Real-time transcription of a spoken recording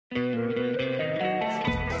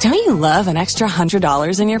Don't you love an extra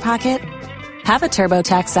 $100 in your pocket? Have a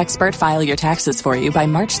TurboTax expert file your taxes for you by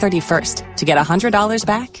March 31st to get $100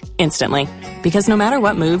 back instantly. Because no matter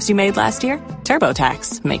what moves you made last year,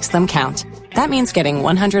 TurboTax makes them count. That means getting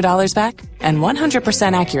 $100 back and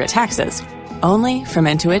 100% accurate taxes only from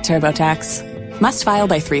Intuit TurboTax. Must file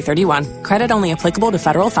by 3/31. Credit only applicable to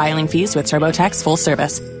federal filing fees with TurboTax full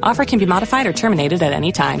service. Offer can be modified or terminated at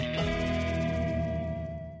any time.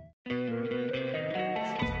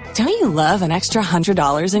 Don't you love an extra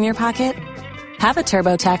 $100 in your pocket? Have a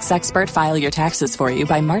TurboTax expert file your taxes for you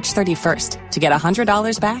by March 31st to get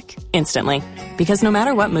 $100 back instantly. Because no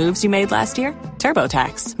matter what moves you made last year,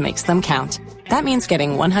 TurboTax makes them count. That means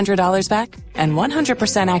getting $100 back and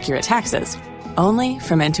 100% accurate taxes only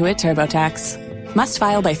from Intuit TurboTax. Must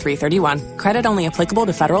file by 3/31. Credit only applicable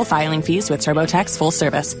to federal filing fees with TurboTax full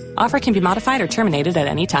service. Offer can be modified or terminated at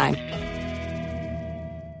any time.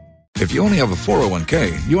 If you only have a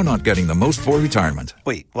 401k, you're not getting the most for retirement.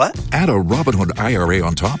 Wait, what? Add a Robinhood IRA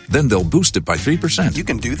on top, then they'll boost it by 3%. You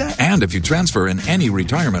can do that? And if you transfer in any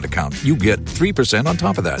retirement account, you get 3% on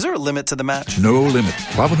top of that. Is there a limit to the match? No limit.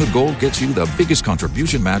 Robinhood Gold gets you the biggest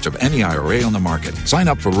contribution match of any IRA on the market. Sign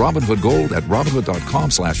up for Robinhood Gold at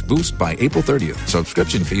Robinhood.com/boost by April 30th.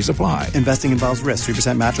 Subscription fees apply. Investing involves risk.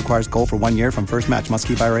 3% match requires gold for 1 year from first match. Must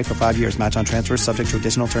keep IRA for 5 years. Match on transfers subject to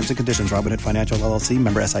additional terms and conditions. Robinhood Financial LLC,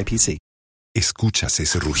 member SIPC. Escuchas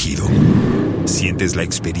ese rugido. Sientes la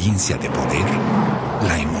experiencia de poder,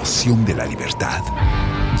 la emoción de la libertad.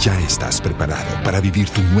 Ya estás preparado para vivir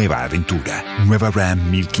tu nueva aventura. Nueva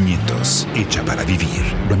Ram 1500, hecha para vivir.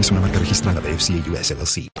 Ram es una marca registrada de FCA US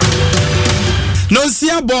LLC. No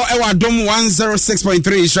siabo ewa dom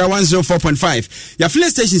 106.3 share 104.5. Ya file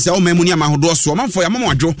station se o memuni amahodo so manfo ya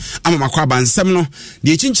mamadwo amamakwa bansem no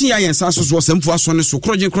de chinchin ya yensa so so semfo aso ne so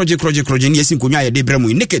kroje ne yesin konwa ya de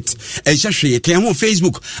bremu Naket ehwehwe kan ho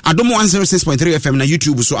Facebook adom 106.3 FM na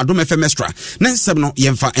YouTube so adom FM extra na nsem no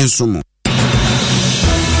yemfa ensomo.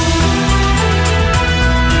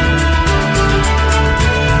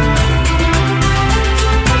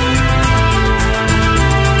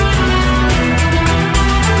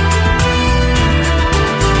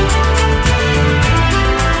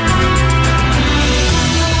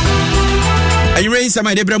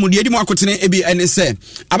 Sama de bremu de mu akotene ebi ene se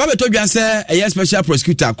ababeto dwan se eye special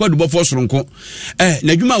prosecutor kwadubo fo soronko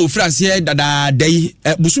na dwuma ofrase dada dai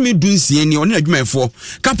busumi dunsie ni one na dwuma efo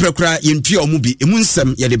kaprakura yentue omu bi emu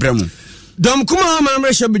nsem ye de bremu dom kuma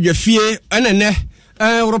mamresha bedwafie enene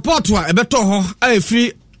report a ebeto ho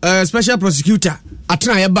afri special prosecutor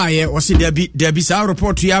atena ye baaye wose dabi sa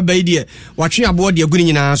report ya bai de watwe abo de aguni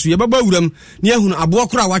nyina so ye baba wuram ne ahunu abo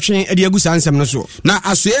kora watwe de agu sa nsem no so na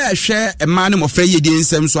asoye ehwe ema ne mofra ye de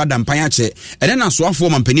nsem so adampan ache ene na so afo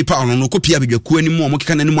mampani pa ono no kopia bedwaku ani mu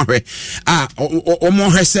omokeka na ni mu ahwe omo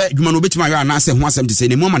hwese dwuma no betima yo anase ho asem te se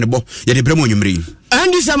ne mu ama ne bo ye de bremo onwumri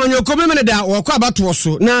andi samanyo komemene da wokwa bato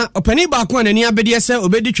so na opani ba ko anani abede se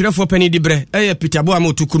obedi twirefo opani dibre Peter Boa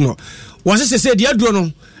motuku no wose se de aduro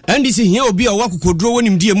no andi si hia obi a wakokoduro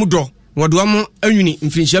wonim die mu do wodo am anwini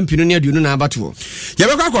mfinhyia mpino ne aduonu na abato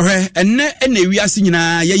yebekwa akɔhwɛ enne wiase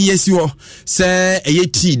nyina yeyesi ho se eye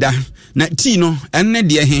tida na ti no enne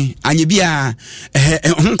de he anye bia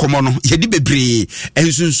honkomo no yedi bebre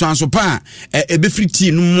ensunsuan so pa ebefri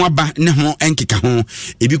ti no mu aba ne ho enkeka ho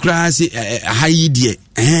ebi kura se hayi de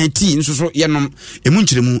ti nso so yenom emu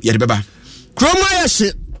nkyeremu yede beba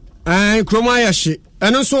kroma yahye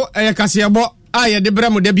eno so Kasiebo aye de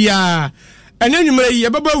bremu de bia enanwumre yi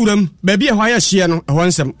baba wuram ba bia hwa yahye no ho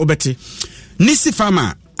nsem obeti nisi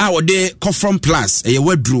farmer a wode Kofrom Plus eye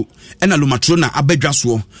waduro ena lomatro na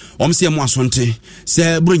abadwaso omse mu asonte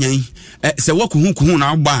se bronyan se wakuhu na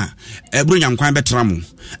agba bronyan kwan betramu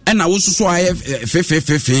ena wosuso aye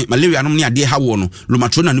fe malaria no ne ade hawo no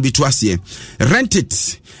lomatro na no betu ase rent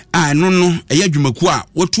it no eye adwumaku a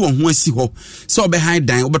wotu ho asi ho se obehan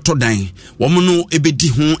dan obeto dan wo no ebedi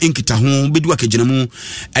ho enkita ho bedi wakagina mu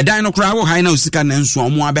edan no kra wo han na osika na nso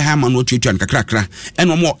omo abehan ma no otuatu kakrakra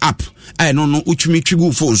ena omo app no uchumi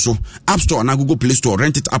twigu phone so App Store na Google Play Store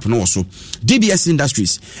rent it app no so DBS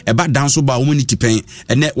Industries eba down so ba community pen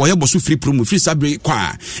ene wo yebo so free promo free sabre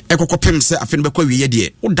kwa ekokopem se afen be kwa wiye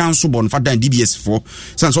de wo down so bon fa dan DBS for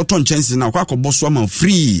sans so ton chance na kwa akobọ so am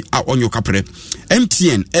free a onyo kapre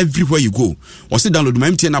MTN everywhere you go or say download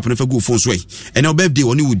my MTN app na fa go phone so ene o birthday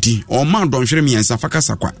oni wudi o man don hwere mi ensa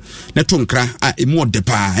fakasa kwa na to nkra a emu de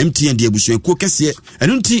pa MTN de abusuan ko kese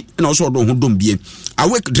eno nti na so do ho dom bie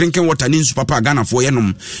awake drinking water ne nsu papa Ghana for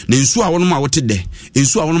yenom ne nsu a wonom a wote de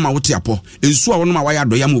nsu a wonom a wote apo nsu a wonom a waya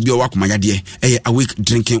doya mo bi o wakoma yade awake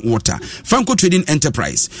drinking water. Franco Trading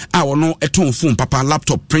Enterprise a wono eton phone papa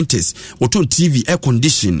laptop printers oton TV air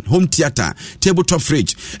condition home theater tabletop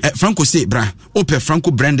fridge Franco say bra ope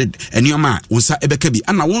Franco branded enioma wonsa ebeka bi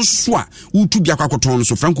ana wonso a wutu bi akwakoton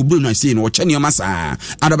so Franco bro no say no che enioma saa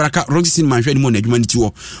adabaraka Roxy man hwe ni mo na adwuma nti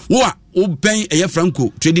wo open eye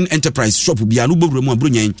Franco Trading Enterprise shop bia no bobro mu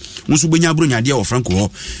abronyan wonso benya abronya de wo Franco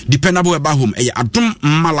ho dependable eba home eye adom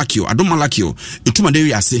malakio etuma de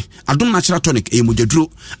wiase adom natural tonic eye mojaduro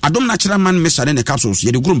adom natural man mixture ne capsules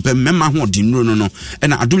ye de group memma ho de nuro no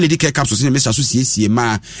na adom lady care capsules ne mixture so siesie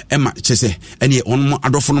ma ema chese ene onmo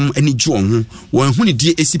adofonom ani ju on ho won hu ne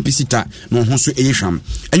die esipicita no ho so eye hwam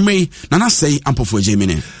enwe nana sei ampofo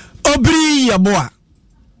Gemini obri yaboa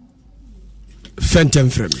Phantom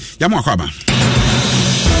frame. Yamu akwaba.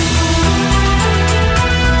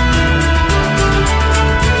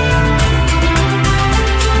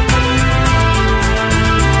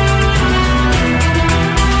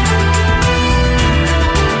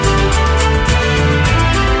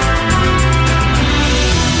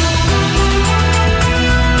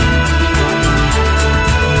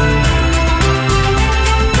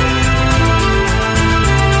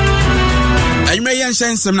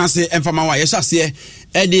 Sensem na se enfama wa yesase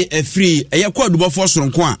e de free eye kwa dubofo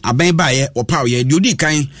soronko a aban baaye opa ye de odi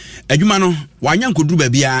kan adwuma no wanya nkoduru ba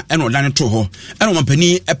bia e no dane to ho e no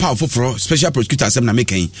mampani e pa ofoforo special prosecutor asem na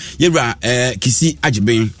mekan yewura kisi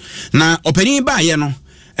ageben na opani baaye no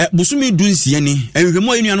busumi dunsia ni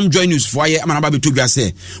enhwemo enuanom join news fo aye amana ba beto dwa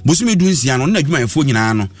se busumi dunsia no na adwuma efo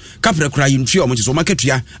nyina no kapra kra yintwe o mo che so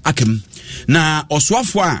maketua akam na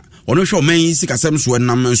osoafo a ono hwe oman sikasem so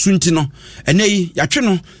nam sunti no enei yatwe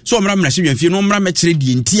no so omra mra hwe dwamfie no omra mekere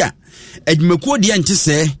die nti a adwumakuo die nti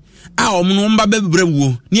se a omno mba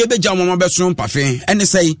bebrewuo ne ebeja omma beso mpafe ene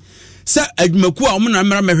sei se adwumakuo a omna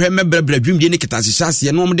mra mehwe mebrabra dwumdie ne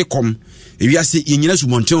kitasihyase no omde kom ewiase yenyina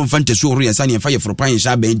sumonten fantasy oro yesa ne fa ye foropan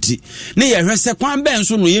sha benti ne ye hwese kwan ben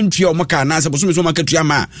so no yentua omka na se bosomi so makatua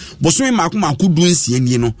ma bosomi maako dunsie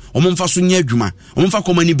ni no omomfa so nya adwuma omomfa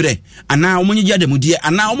komani bre ana omonye gya demudie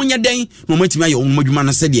ana omonye den no matimi aye omadwuma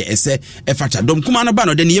no se de ese efacha dom kuma no ba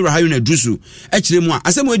no de ne yera hayo na drusu ekire mu a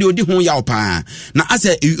asem we de odi ho ya opa na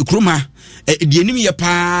ase kroma de enim ye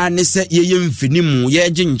pa ne se ye yemfinimu ye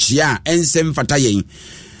gyenchia ensem fata yen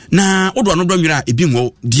na odo no dwira ebi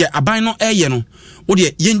ngo de aban no eye no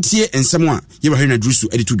ode yentie ensem a ye wa hena drusu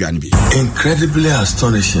editu dwane bi. Incredibly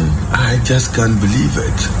astonishing. I just can't believe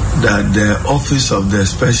it that the office of the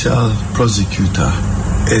special prosecutor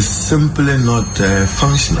is simply not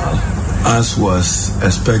functional as was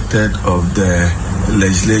expected of the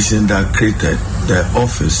legislation that created the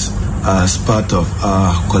office as part of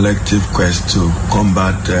our collective quest to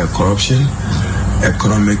combat corruption,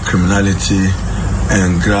 economic criminality,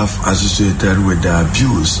 and graft associated with the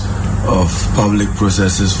abuse of public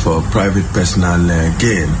processes for private personal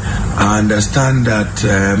gain. I understand that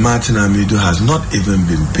Martin Amidu has not even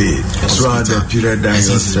been paid throughout the period that he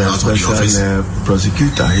was special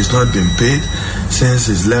prosecutor. He's not been paid since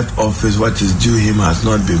his left office. What is due him has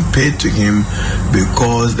not been paid to him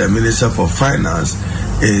because the Minister for Finance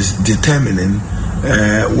is determining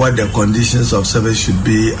what the conditions of service should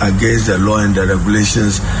be against the law and the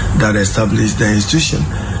regulations that establish the institution.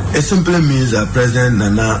 It simply means that President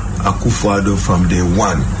Nana Akufo-Addo from day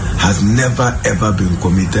one has never ever been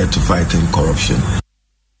committed to fighting corruption.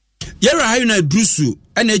 Yera hayuna drusu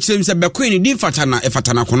ene ekirem se bekoini din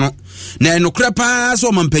fatana kono na enokra pa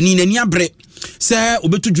so mampani na ni abre se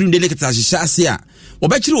obetu dwuru de lekata hyhyase a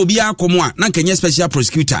obekire obi akomo a na nkanye special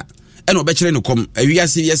prosecutor ene obekire ne kom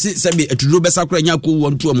awiase yese se be atuduro besa kora nya ko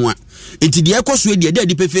wonto mu a enti de ekoso de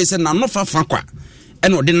de pefe se na no fa kwa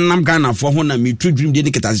ene ode nam Ghana fo ho na metu dwuru de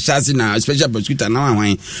lekata hyhyase na special prosecutor na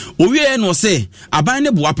wanwan owie no se aban ne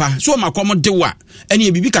boapa so makom de wa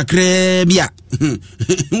ene bibi kakra bia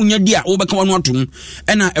unya dia wo beka wonu atum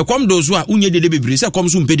ena ekom dozo a unya dede bebre se kom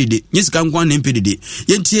so mpedede nyesika nkwan na mpedede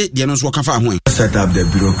yentie de no so kafa ho set up the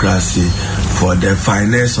bureaucracy for the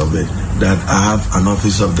finance of it that I have an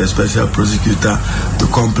office of the special prosecutor to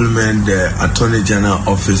complement the Attorney General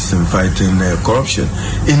office in fighting corruption.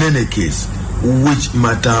 In any case, which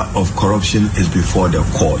matter of corruption is before the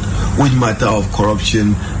court, which matter of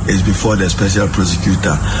corruption is before the special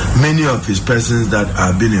prosecutor. Many of his persons that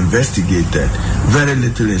are being investigated, very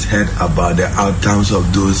little is heard about the outcomes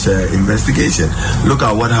of those investigations. Look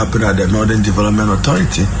at what happened at the Northern Development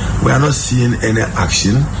Authority. We are not seeing any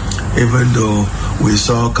action even though we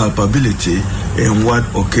saw culpability in what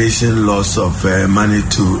occasioned loss of money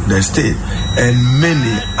to the state and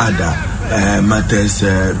many other matters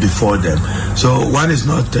before them. So one is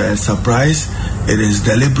not surprised. It is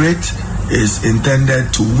deliberate. Is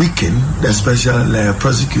intended to weaken the special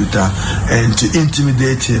prosecutor and to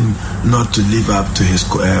intimidate him not to live up to his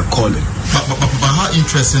calling. But how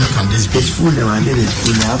interesting can this be? It's full name, and it's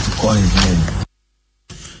full. I have to call his name.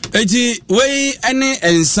 Eti we ene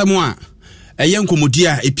ensamwa ɛyɛ nkɔmɔdi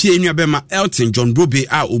a epie nua bɛma Elton John Brobe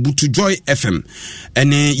a obutu Joy FM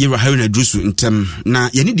ɛne yɛwɔ Haruna Drusu ntem na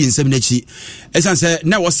yɛne di nsɛm n'akyi ɛsan sɛ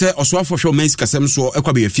na wɔsɛ ɔsoafo hwɛ ɔman sikasɛm so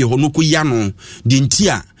ɛkɔ bɛyɛ fie hɔ no kɔ ya no di nti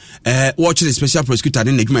a watch the special prosecutor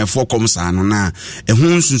ne n'adwumayɛfoɔ kɔm saa no na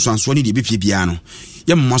ɛho nsunsuansoɔ ne deɛ ɛbɛpie biara no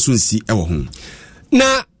yɛmma so nsi ɛwɔ ho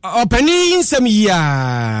na ɔpani nsɛm yi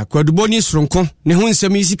a kwadubo ne soronko ne ho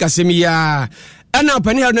nsɛm yi sikasɛm yi a ɛna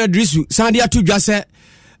ɔpani Haruna Drusu san de ato dwa sɛ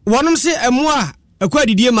wɔnom se ɛmoa akɔ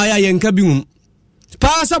adidie ma yɛ yɛnka bi ngum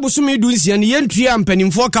paa sa bosome du nsia ne yɛntua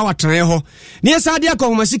mpanimfoɔ ka watrae hɔ ne yɛsa de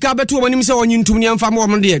akɔhoma sika bɛto wɔn anim sɛ wɔnye ntum ne yɛmfa ma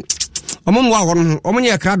wɔn deɛ ɔmo mmoa wɔn ho ɔmo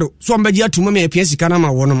nyɛ krado so ɔmo bɛgye atuma me apia sika na ma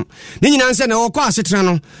wɔnom ne nyinaa nsɛ na wɔkɔ asetena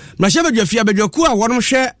no mmarahyɛ badwafia badwaku a wɔnom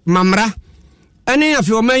hwɛ mamra ɛne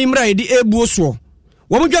afei ɔma yi mmra yɛde ebuo soɔ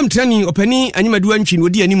wɔn dwamtrani ɔpani anyimadu antwi no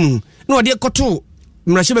odi animu na ɔde kɔto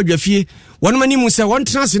mmarahyɛ badwafie wɔnom animu sɛ wɔn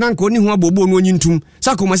tena se na nka oni ho abobo no onyi ntum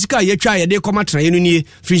sakoma sika yɛtwa yɛde kɔma tena yɛ no nie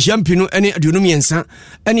firinhyia mpino ne aduonum yɛnsa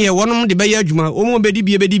ɛne wɔnom de bɛyɛ adwuma wɔn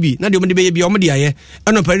bɛdi bi na de wɔn de bɛyɛ bi wɔn de ayɛ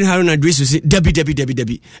ɛno pɛrin Haruna Drusu se dabi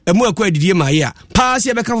ɛmu akɔ adidie ma ayɛ a paa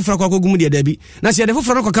sɛ yɛbɛka foforɔ akɔ gum deɛ dabi na sɛ yɛde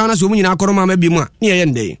foforɔ no kɔka na sɛ wɔn nyinaa akɔrɔ ma ma bi mu a ne yɛyɛ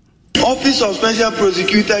ndɛ Office of Special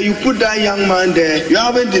Prosecutor, you put that young man there. You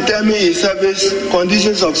haven't determined his service,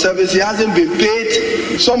 conditions of service. He hasn't been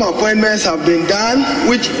paid. Some appointments have been done,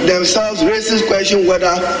 which themselves raises question whether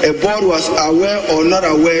a board was aware or not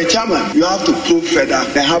aware. Chairman, you have to prove further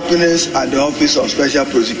the happenings at the Office of Special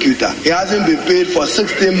Prosecutor. He hasn't been paid for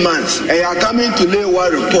 16 months. And you are coming to lay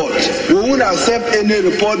one report. We won't accept any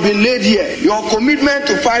report being laid here. Your commitment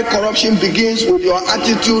to fight corruption begins with your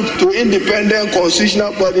attitude to independent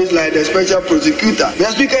constitutional bodies like the Special Prosecutor.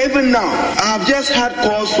 Mr. Speaker, even now, I have just had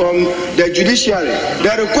calls from the judiciary.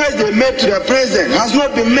 The request they made to the president has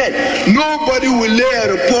not been met. Nobody will lay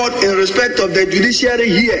a report in respect of the judiciary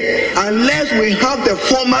here unless we have the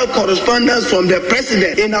formal correspondence from the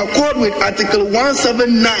president in accord with Article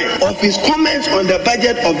 179 of his comments on the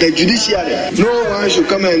budget of the judiciary. No one should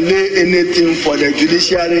come and lay anything for the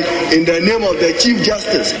judiciary in the name of the Chief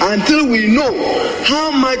Justice until we know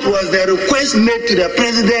how much was the request made to the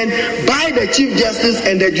president by the Chief Justice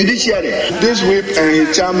and the judiciary. This whip and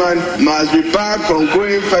his chairman must be barred from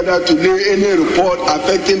going further to lay any report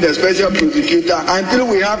affecting the Special Prosecutor until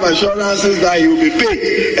we have assurances that he will be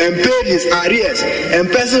paid and paid his arrears.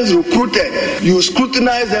 And persons recruited, you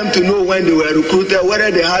scrutinize them to know when they were recruited,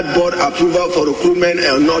 whether they had board approval for recruitment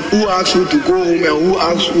or not, who asked who to go home and who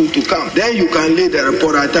asked who to come. Then you can lay the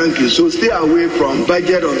report. I thank you. So stay away from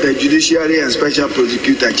budget of the judiciary and Special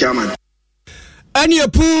Prosecutor, Chairman. Ani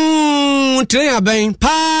epun tren aben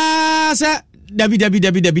pa se dabi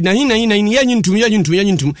na hin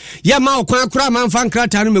yanyintum ya ma okwan akura ma mfa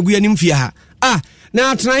nkrata no magu anim fie ha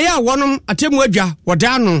na atenaye a wonom atemu adwa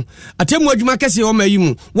woda no atemu adwuma kese o mayi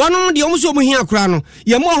mu wonom de omso mu hia akura no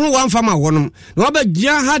ye mo ho wamfa ma wonom na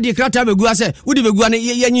wabagya ha de krata begu ase wodi begu ne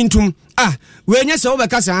yanyintum we nya se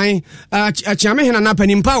obeka san achiame hena na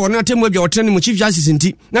panimpa wo na temu adwa wotre ne mu Chief Justice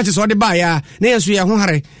nti na te so de ba ya na yenso ye ho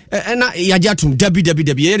hare na yajatum dabi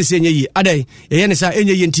ye ne se enye yi adai ye ne sa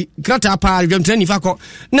enye yi nti krata pa dwamtre ni fakọ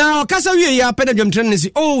na okasa wie ya peda dwamtre ne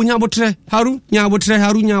si nyabotre haru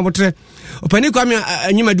opani kwa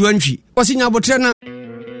anyimadu antwi osi nyabotre na.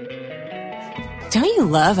 Don't you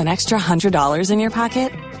love an extra $100 in your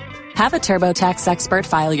pocket? Have a TurboTax expert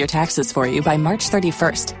file your taxes for you by March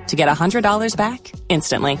 31st to get $100 back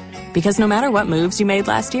instantly. Because no matter what moves you made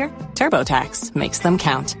last year, TurboTax makes them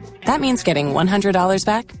count. That means getting $100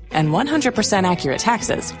 back and 100% accurate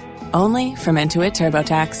taxes only from Intuit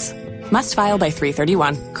TurboTax. Must file by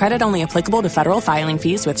 3/31. Credit only applicable to federal filing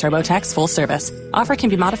fees with TurboTax full service. Offer can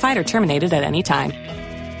be modified or terminated at any time.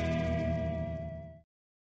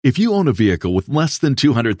 If you own a vehicle with less than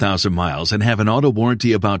 200,000 miles and have an auto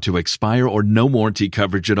warranty about to expire or no warranty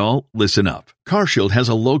coverage at all, listen up. CarShield has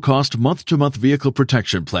a low-cost month-to-month vehicle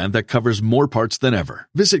protection plan that covers more parts than ever.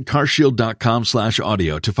 Visit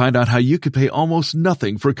carshield.com/audio to find out how you could pay almost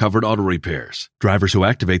nothing for covered auto repairs. Drivers who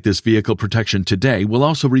activate this vehicle protection today will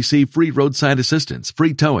also receive free roadside assistance,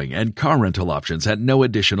 free towing, and car rental options at no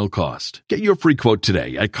additional cost. Get your free quote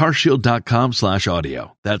today at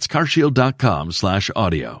carshield.com/audio. That's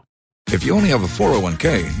carshield.com/audio. If you only have a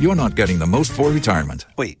 401k, you're not getting the most for retirement.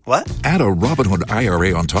 Wait, what? Add a Robinhood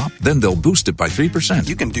IRA on top, then they'll boost it by 3%.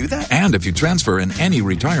 You can do that? And if you transfer in any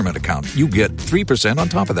retirement account, you get 3% on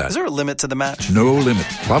top of that. Is there a limit to the match? No limit.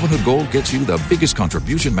 Robinhood Gold gets you the biggest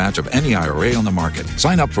contribution match of any IRA on the market.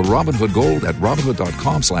 Sign up for Robinhood Gold at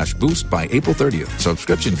Robinhood.com/boost by April 30th.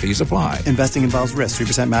 Subscription fees apply. Investing involves risk.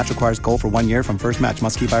 3% match requires gold for 1 year from first match.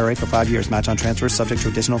 Must keep IRA for 5 years. Match on transfers subject to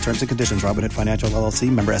additional terms and conditions. Robinhood Financial LLC,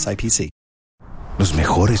 member SIPC. Los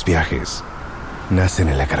mejores viajes nacen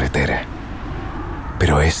en la carretera,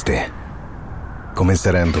 pero este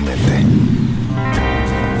comenzará en tu mente.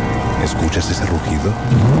 ¿Escuchas ese rugido?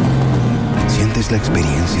 ¿Sientes la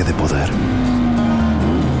experiencia de poder?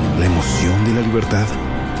 ¿La emoción de la libertad?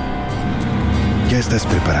 Ya estás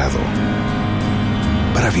preparado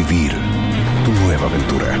para vivir tu nueva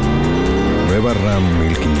aventura. Nueva RAM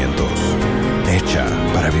 1500. Hecha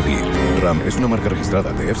para vivir. RAM es una marca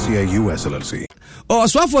registrada de FCI US LLC.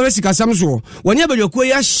 So for Jessica Samso, whenever you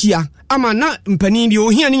queer shia, ama na mpani o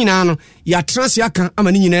hia ni nyina no ya transfer aka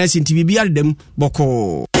ama ni nyina sinti bibia dem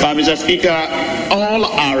boko. Mr. Speaker, all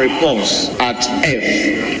our reports at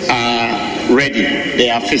F are ready. They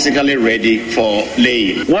are physically ready for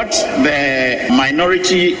laying. What the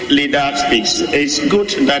minority leader speaks is good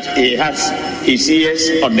that he has his ears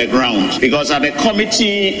on the ground, because at the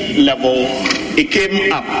committee level it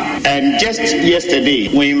came up, and just yesterday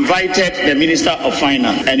we invited the Minister of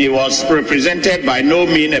Finance, and he was represented by no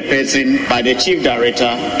mean a person, by the Chief Director,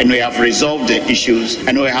 and we have resolved the issues,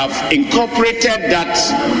 and we have incorporated that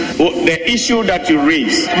the issue that you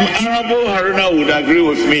raised. Honorable Haruna would agree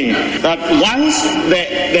with me that once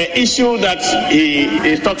the issue that he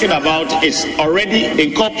is talking about is already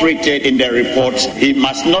incorporated in the report, he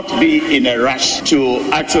must not be in a rush to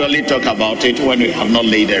actually talk about it when we have not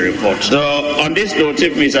laid the report. So on this note,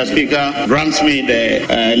 if Mr. Speaker grants me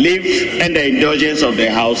the leave and the indulgence of the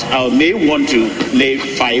House, I may want to lay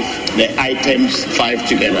the items 5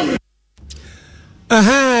 together.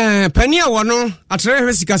 Pania wano atre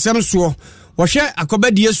Jessica Samso wɔhwɛ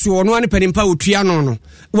akɔbadie so no ane panimpa otua no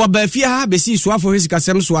wɔbafia ha besi so afɔ Jessica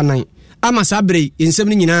Samso anan ama sabre nsɛm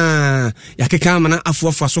ni nyinaa yakeka amana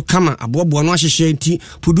afoafoa so kama aboaboa no ahyehye nti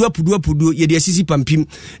pudu yɛde asisi pampim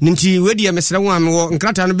nti wedi mesra wo amewɔ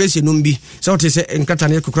nkrata no bɛse no mbi sɛ wote sɛ nkrata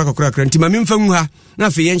no kokra nti mamemfa ngu ha na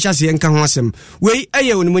afei yɛnhyase yɛnka ho asɛm wei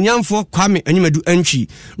ɛyɛ onimonyamfo Kwame Anyumadu antwi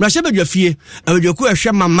mrahyɛ badwafie abadwaku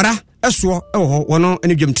ɛhwɛ mamra ɛsoɔ ɛwɔ hɔ wɔno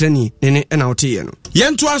ne dwamtrani ne ɛna wote yɛ no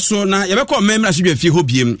yɛnto aso na yɛbɛkɔ mmemmra so dwafie hɔ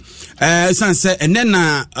biem san sɛ ɛnɛ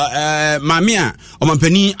na maame a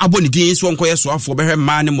ɔmampani abɔ ne din so nkɔyɛ soafoɔ bɛhwɛ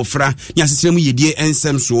mmaa ne mmɔfra ne asesere mu yɛdie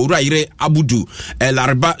nsɛm so owura yere abudu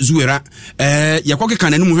lareba zuwera yɛkɔkeka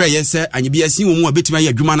n'anim hwɛ yɛ sɛ anyebia sin wɔ mu a bɛtumi ayɛ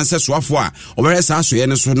adwuma no sɛ soafoɔ a ɔbɛhwɛ saa soyɛ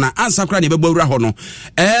no so na ansa kora ne bɛbɔ awura hɔ no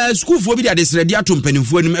sukuufoɔ bi de adesrɛde ato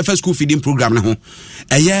mpanimfoɔ anim ɛfa school feeding program no ho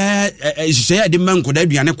ɛyɛ hyehyɛeɛ a de mma nkɔda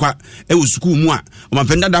aduane kwa ɛwɔ school mu a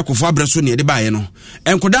ɔmampani dada akɔfoɔ abrɛ so ne ɛde baeɛ no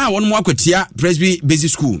nkɔda a wɔn mu akɔtia Presby Basic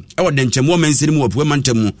School ɛwɔ dɛnkyɛm wɔ mansiri mu wɔ Pue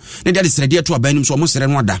Mantam mu ne de adesrɛde to aban nim so ɔmo srɛ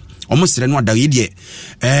no ada yɛdeɛ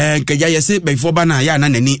nkagya yɛsɛ bɛyifoɔ ba na yɛ ana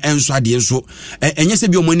n'ani ɛnso adeɛ nso ɛnyɛ sɛ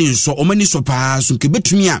bi ɔmo ani nso ɔmo ani so paa so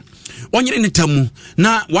nkebɛtumi a ɔnyere ne tamu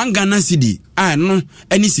na 1 Ghana cedi a no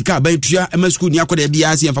ani sika abatua ɛma school ni akɔda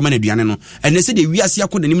bia se yɛmfa ma na aduane no ɛnɛ sɛ de wiase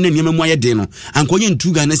akɔda nim na nneɛma mu ayɛ den no ankɔnyɛ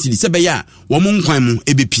 2 Ghana cedi sɛ bɛyɛ a wɔn nkwan mu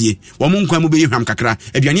ebepie wɔn nkwan mu bɛyɛ hwam kakra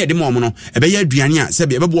aduane yɛde ma wɔn no ɛbɛyɛ aduane a sɛ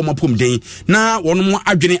bɛbɔ wɔn apom den na wɔn mu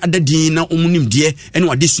adwene adadin na wɔn nimdeɛ ɛne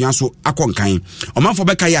wɔde sua so akɔ nkan ɔmanfo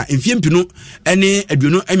bɛkae a mfie mpino ɛne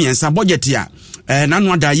aduano amiɛnsa budget a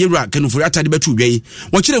nanu ada yewura kanufori atade bɛtu dwa yi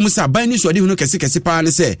wɔkyerɛ mu sɛ aban ni so ade hunu kɛse paa ne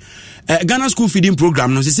sɛ Ghana school feeding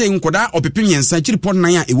program no sɛ nkɔda ɔpepe amiɛnsa kyiri pɔn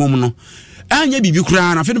nan a ɛwɔ mu no anya bibi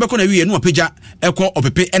koraa na afei no bɛkɔ na wie no ɔpagya ɛkɔ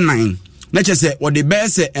ɔpepe ɛnan na kyɛ sɛ wɔde bɛɛ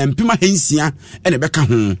sɛ mpema hensia ɛna bɛka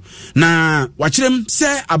ho na wakyerɛm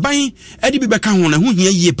sɛ aban ɛde bi bɛka ho na ho hia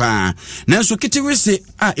yie paa nanso ketewese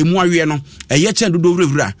a emu awie no ɛyɛ kyɛn dodo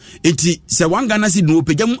wura enti sɛ 1 Ghana cedi no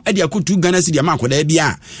pagya mu ɛde akotu Ghana cedi ama akɔda bi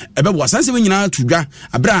a ɛbɛbɔ asanse nyinaa tudwa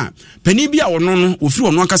abra pani bi a ɔno no ofiri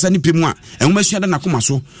ɔno akasa ne pemu a ɛhoma sua da nakoma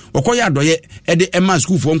so wɔkɔyɛ adɔyɛ ɛde ɛma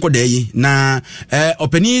schoolfoɔ nkɔda yi na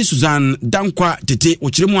ɔpani Susan Dankwa tete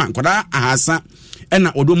wɔkyerɛ mu a nkɔda ahasa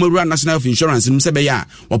ɛna odomawura National Health Insurance nim sɛ bɛyɛ a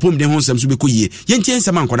wapom den ho nsɛm so bɛkɔ yie yɛntie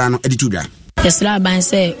nsɛm ankɔda no ɛde tudwa Yesra ban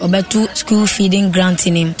say obetu school feeding grant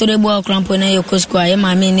him. Terebo crampo na yoko school aye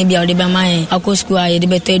mama ni bia ode be man akọ school aye de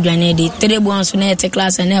beto aduane de. Terebo anso na ete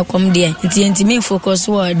class na ekom de. Nti me focus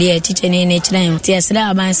wo de teacher ni na chira. Ti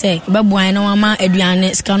yesra ban say obebuan na wama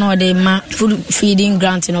aduane ska na ode ma food feeding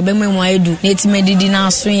grant no be mu edu. Na ti medidi na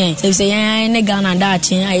so yen. Se yen ne Ghana da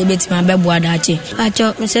ache aye betima beboa da ache.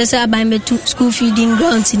 Acho me say ban betu school feeding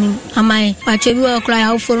grant him. Amai acho bi wo cry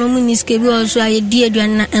how follow me ni ske bi also aye di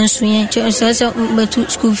aduane na enso yen. But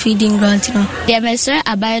school feeding grant no. The mesra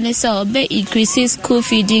abayane so be increase school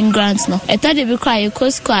feeding grants no. Eta de be kwa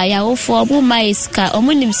yeko school ya wo for mo maiska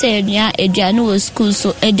omunim say enua eduane wo school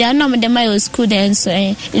so eduane no de my school den so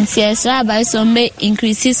nti esra abay so be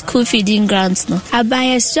increase school feeding grants no.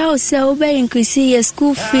 Abay esra so be increase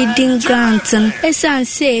school feeding grants. Esan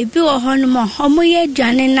say bi wo hono mo omo ye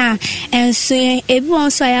eduane na enso ebi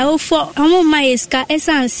won so ya wo for omo maiska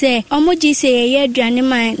esan say omo ji say ye eduane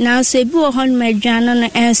man na so ebi wo hono aduane no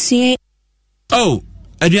ensuye. Oh,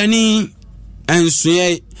 aduane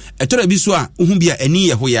ensuye etora bi so a ohun bia ani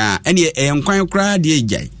ye hoya ene enkwan kra de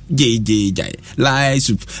jai lai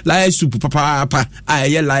soup papa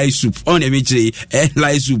aye lai soup on e be kire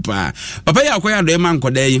lai soup papa ya akoya do e man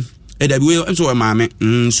kodai edabiwe enso we maame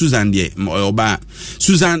Susan de oba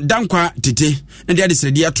Susan dankwa tete na de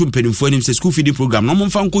adesrede ato mpanimfo anim se school feeding program no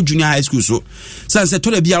momfa nko junior high school so sanse to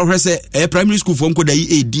da bia hwese primary school fo nko da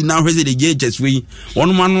edi na hwese de JHS we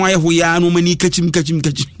wono mano aye ho ya no mani kachim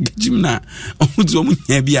na omuzo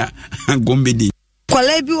munya bia gombe di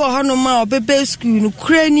kwala bi wo hano ma obebe school no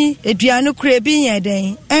krani eduane kra bi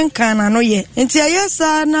yeden enka na no ye nti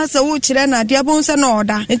ayesa na se wo kire na de abonse na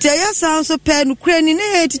oda nti ayesa so pe no krani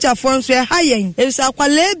na teacher for so hayen ebisa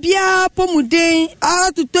kwala bia pomuden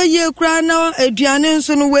atuto ye kra na eduane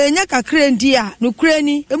nso no we nya kakra ndi a no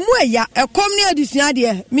krani emu eya ekom ne adisua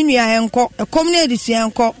de menua enko ekom ne adisua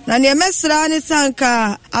enko na ne mesra ne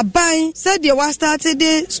sanka aban se de wa started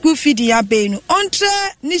the school feeding ya be no ontre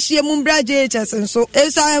ni hie mu bra JHS nso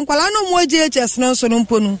esa enkwala no mo JHS no so no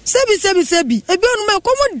mponu sebi ebi onu me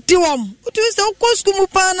komo de wom utu se ko school mu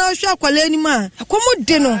pa na hwa akwala ni ma komo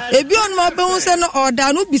de no ebi onu ma be hu se no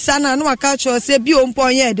order no bisa na no aka cho se bi o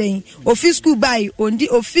mpon ye den ofi school bai ondi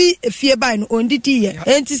ofi efie bai no ondi ti ye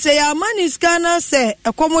enti se ya mani scanner se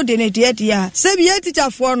komo de ne de ya sebi ye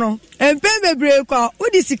teacher for no empe bebre kwa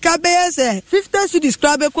udi sika be ye se 50 to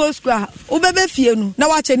describe ko school ubebe fie nu na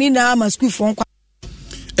wa cheni na ama school for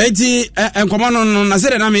eti enkomo no na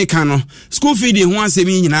sere na me kan no school feeding ho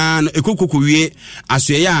asemi nyina no ekokoko wie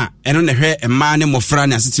asoye a eno ne hwe emma ne mofra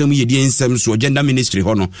ne asetrem yedie nsem so gender ministry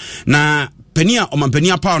ho no na pania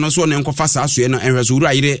omampania pa no so ne nkofa sa asoye no enhwe so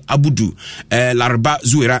wura yire abudu larba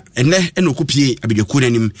zuera ene okopie abedwaku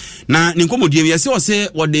nanim na ne nkomodie yese o se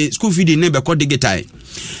wo de school feeding ne be ko digital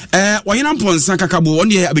wahina mponsa kakabo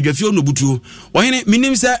won ye abedwafie no butu wahine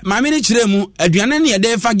minim se maame ne kire mu aduane ne ye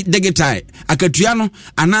de fa digital akatua no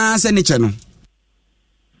ana se ne che no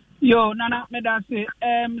yo nana medase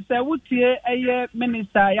se wutie eye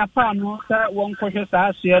minister ya pa no se won kohwe sa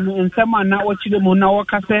asoe no nsema na wo kire mu na wo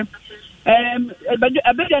kase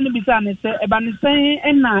ebedwa ne bisa ne se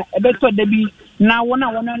ebanisen na ebeto da bi na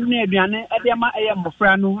wona ne aduane ede ma eye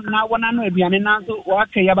mofra no na wona no aduane na so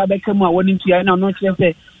waka ya babekam a woni ntua na no kire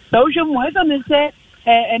se da wo hwe mu esa ne se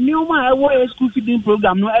enioma ewo school feeding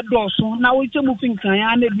program no edoso na wo chemu finkan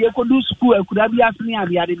ya na bi ekodu school akura bi asini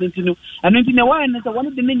abiade bentino eno ntine wa ne se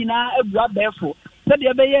woni de nyina abua befo se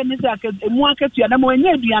de be ye ne se emu akatua na mo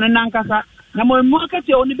enya aduane na nkasa na mo emu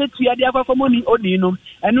akatua oni betua de akwakomoni oni no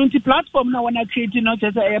eno nti platform na wona create no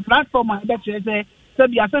chese platform a be chese se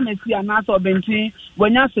bia se mesi ana so benti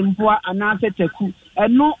wonya sempoa ana se teku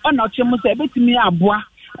eno ona chemu se betimi aboa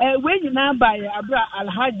we nyina bae abra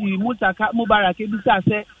alhaji mutaka mubarak ebisa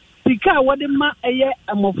se sika wode ma eye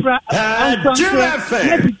amofra antonse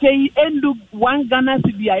endu one Ghana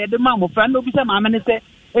cedi ayede ma amofra no bisa ma amene se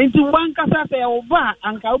enti wan kasa se oba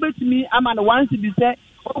anka obetimi ama no one cedi se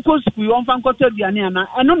okosku yon fan koto diane ana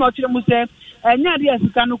eno no kire mu se enya de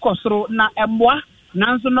sika no kosoro na emboa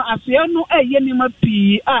nanso no aseye no eye ni ma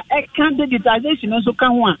pi a eka digitization so ka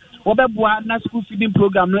ho a wobeboa na school feeding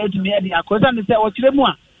program no etimi e de akosa ne se o kire mu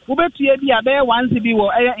a wobetue bi abe once bi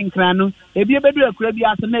wo eye nkran no ebi ebedu akura bi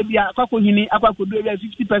asena bi akwakohini akwakodu ebi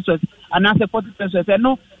 50 pesos ana 40 pesos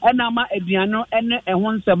no ena ma aduano ene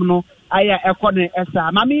ehon nsem no aya ekone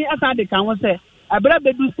esa mami asa de kan wo se abra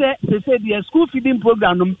bedu se the school feeding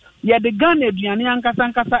program no ye de Ghana aduane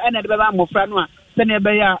ankasa ene de beba amofra no a se ne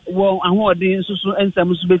be ya wo ahode nsusu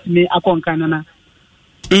ensem su betimi akonkan na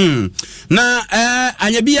na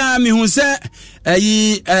anya bia mi hu se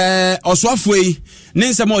osoafo yi ne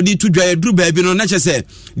nsɛm a ɔde to dwa duru baabi no na kyɛ sɛ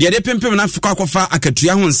deɛ de pempem na afɔ akɔfa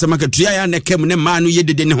akatua ho nsɛm akatua ya na kam ne maa no yɛ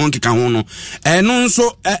dede ne ho nkeka ho no ɛno nso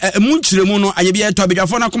mu nkyerɛmu no ayɛ bi ɛtɔ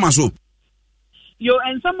abadwafo no akoma so yo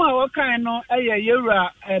ensam a wokan no yewura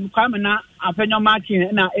kwame na afenyoma kin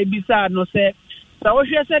na ebisa no se wo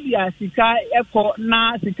hwe se dia sika ekọ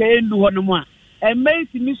na sika endu ho no mu a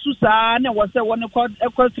emeti mi susa na wo se won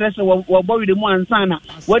ekọ stress wo bowide mu ansa na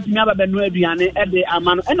watimi ababenu aduane de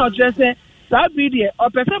ama no na o kire se sa bidie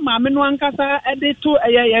opese maame no ankasa de to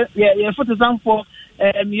ye fotosanfo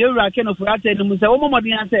yewura ken of rate no mu se wo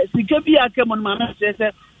momodin se sika bi akemo no maame kire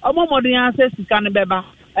se o momodin se sika ne beba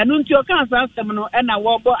enu nti o kan sa asem no na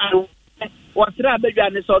wo bo anu wo sra abadwa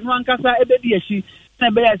ne so no ankasa ebedi ahi na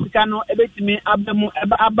be ya sika no ebetimi abamu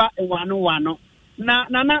aba wano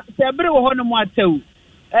na sebre wo ho no mu atew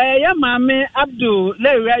ye maame Abdul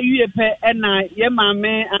Lewa UEP na ye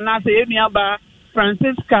maame anase ye nuaba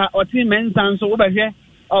Francisca Otimensan so wo behwe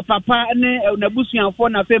o papa ne nabusuafo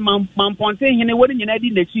na fe mamponte hene wori nyina di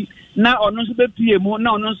nachi na ono nso bepie mu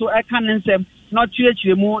na ono nso eka ne nsem na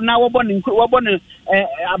chiechire mu na wo bo ne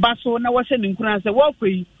abaso na wo hye ne nkura se wo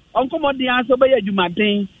kwei onkomodi aso be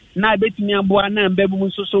adwumaden na betimi aboa na mbabu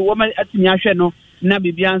mu so wo atimi ahwe no na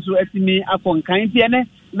bibia nso atimi akonkan tie ne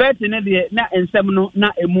vet ne de na ensem no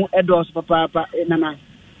na emu edos papa nana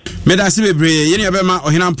medase bebre yene yabema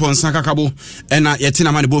ohina mponsa kakabo na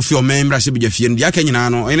yetina ma ne bo fi o membra hye bigya fie no ya ka nyina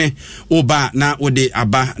no ene oba na ode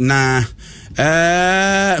aba na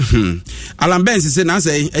alambense se na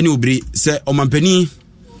say ene obiri se omampani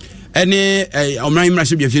ene omran imra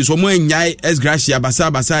hye bigya fie so mo anyai esgracia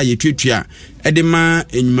basa yetwetwa ede ma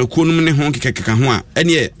enyumakuonum ne ho kekeka ho a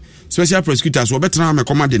ene special prosecutors wo betra me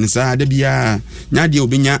command ne sa da bia nya de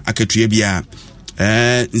obenya akatua bia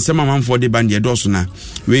nsema manfo de band yedoso na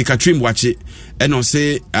we katrim wache eno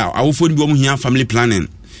se awofo ni bi omu hia family planning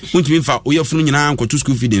untimi fa oyefunu nyina nkoto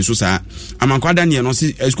school feeding so sa amanko daniel no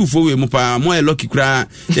se school fo we mu pa mo e lucky kra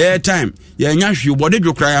time ye nya hwe obode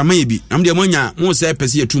dwokra ya ma bi am de mo nya mo se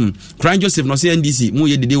pese yetum kran Joseph no se NDC mo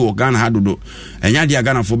ye dede wo Ghana hadodo enya de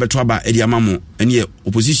Ghana fo beto aba e de amamo ene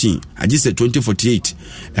opposition agise 2048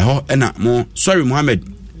 eho ena mo sorry Mohammed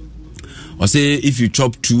or say if you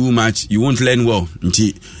chop too much you won't learn well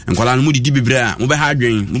nti enkwala no mu didi bebre a mo be ha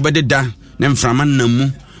adwen mo be deda na mframa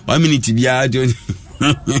namu 1 minute bia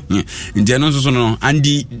nti no so no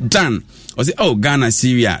Andy Dan or say oh Ghana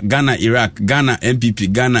Syria Ghana Iraq Ghana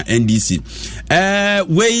MPP Ghana NDC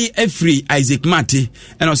way free Isaac Mate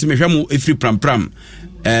and also me hwamo free pram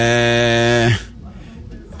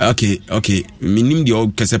okay minim de o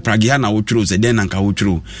kese pragia na wo twiro se den anka wo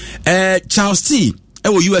twiro Charles T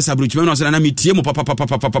ewo US abrochime no se na metie mo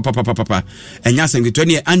papa enya sengeto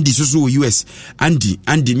ne Andy so US Andy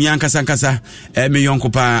mi ankasa me yonko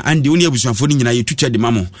pa Andy oni abusuafo ni nyina yetutwa de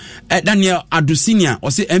mamo Daniel Adusinia o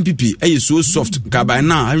se MPP so soft ka by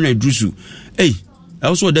now Haruna Drusu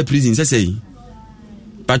also the prison say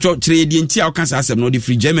pacho kire de ntia o kansa asem no de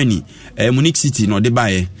free Germany Munich City no de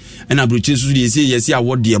bae na abrochire so de say yes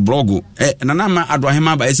award de blog nana ma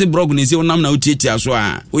adohema ba ese blog ne say onam na otietia so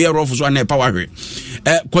a wo ye rofu so na power hwe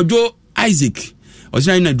Kwadwo Isaac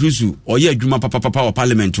osina na Drusu oye adwuma papa o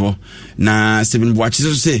parliament ho na Stephen Boachi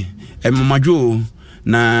so say mamadwo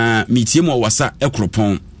na mitie mo wasa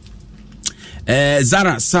ekropon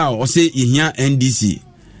Zara Sao o say yehia NDC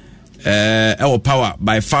our power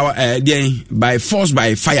by force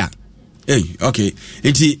by fire okay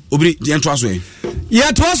enti obri ento aso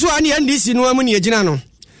ya to aso ani NDC no amu ne agina no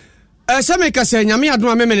same ka se nyame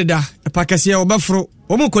adoma memene da pakase obafro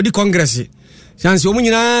omu kodi congress chance omu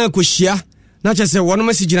nyina kohia na chese wono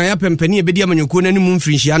masigina ya pempani ebedi amanyoko nanimu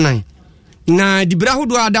mfirinhia nan na dibra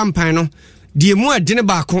hodo adam pan no die mu adene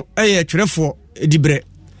baako twerefo dibre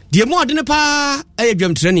die mu adene pa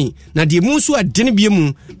dwamtrani na die mu so adene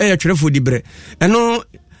biemu twerefo dibre eno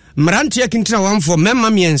mrante akintra wanfo memma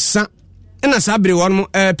miensa na sabre wonmo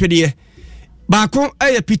pedie baako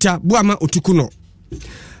Peter Buama Otukuno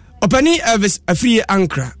opani Elvis Afrie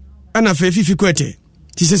Ankra ana fa fifi kwete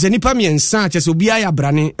ti sese nipa miensa chese obia ya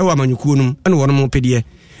brane wa manyukuo num ana wonmo pedie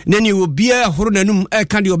nani obia horo nanum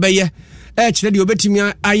ka de obeye kire de obetimi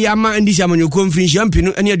ayama ndisha manyukuo mfrinhia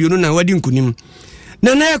mpinu ani aduonu na wadi nkunim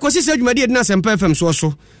na kwasisa adwumade na sempa FM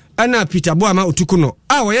so ana Peter Buama Otukuno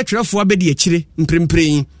wo ye twerefo abedi akire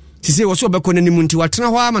mprempren sise wo so obekọ nanimu nti watena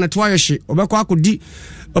ho ama na to ayehye obekọ akodi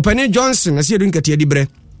opani Johnson na siedu nkati adibre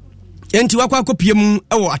enti wakọ akopiem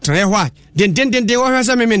wo atena ho a den wo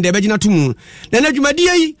hwesa memende ebegina tumu na adwumade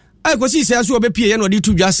yi kwasisa so obepie ye na odi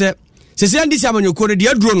tu dwase sise ndisi amanyokore de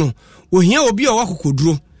aduro no ohia obi o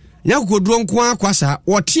wakokoduro nya kokoduro nko akwasa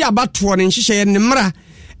wote abato ne nhyehyeye ne mra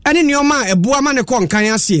ene nioma eboa ma ne konkan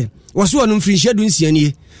ase wɔso ɔno mfirinhyia du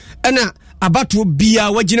nsianie ɛna abato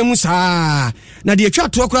bia wagina mu saa na de atwa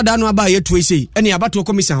to akora da no aba yɛ tuoi sei ɛne abato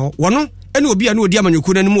commission hɔ wɔno ɛne obi a no odi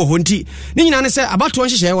amanyɔkuo no anim wɔ hɔ nti ne nyina ne sɛ abato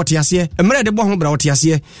nhyehyɛ wɔte aseɛ mmerɛ de bɔ ho bra wɔte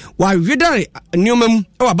aseɛ wɔawedare nneɔma mu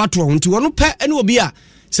ɛwɔ abato ho nti wɔno pɛ ɛne obi a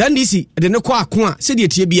saa ndisi de ne kɔ ako a sɛdeɛ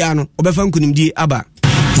tie biara no ɔbɛfa nkonimdie aba.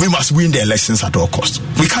 We must win the elections at all costs.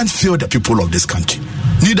 We can't fail the people of this country.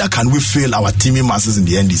 Neither can we fail our teaming masses in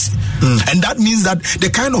the NDC. And that means that the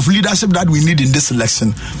kind of leadership that we need in this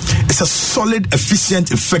election is a solid,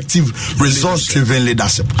 efficient, effective, results-driven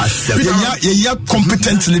leadership.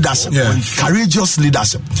 Competent leadership, courageous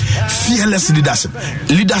leadership, fearless leadership,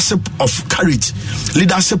 leadership of courage,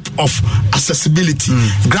 leadership of accessibility,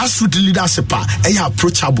 grassroots leadership,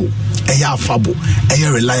 approachable, affable,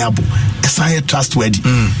 reliable, trustworthy.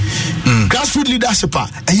 Grassroots leadership,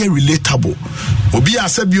 relatable.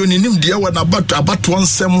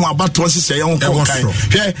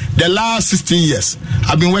 The last 16 years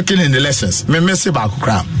I've been working in elections.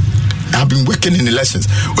 I've been working in elections.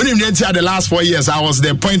 Only the last 4 years I was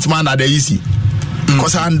the point man at the EC.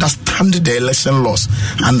 Because I understand the election laws,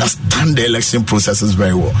 understand the election processes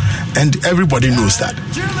very well, and everybody knows that.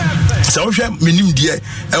 So if you have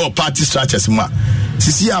party structures,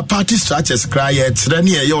 see our party structures cry it's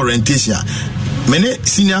your orientation. Many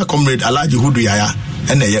senior comrade Alaji Huduyaya,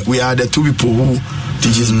 and we are the two people who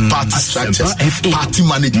teaches party structures, party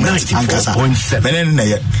management, and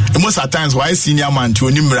most of the times why senior man to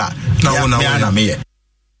Nimra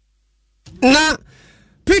na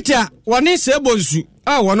Peter wane sebozu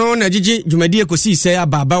wono na gigi dwumadie kosi sɛ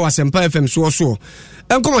ababa wasempa FM so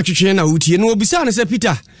enkom twetwe na wutie no obisa ne sɛ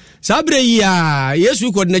Peter sabre yi a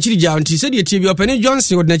Yesu ko de na chiri jaw nti sɛ de tie bi opani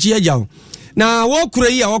Johnson ko de na chi ajaw na wo kura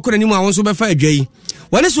yi a wo kura ni mu a won so befa adwai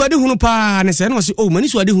wane so ade hunu pa ne sɛ na wose mani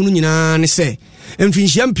so ade hunu nyina ne sɛ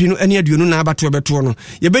mfinhyia mpinu ane aduonu na abato beto no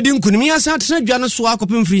yebedi nkunimi asa tena dwa no so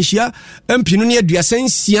akopem mfinhyia mpinu ne aduasa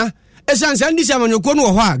nsia esan san disi amanyoko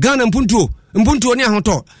no ho a Ghana mpuntuo ne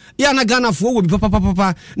ahoto ya na Ghana fo wo bi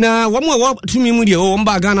papa na wamo wa tumi mu de wo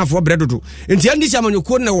mba Ghana fo bredodo enti andisi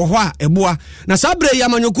amanyoko ne wo ho a eboa na sabre ya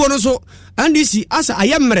amanyoko no so andisi asa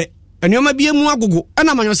ayemre enioma bie mu agogo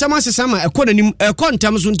ana amanyosema asesama ekonanim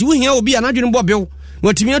ekontam so nti wo hia obi anadwene bobew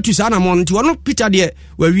watimi atu sa na mo nti wono Peter de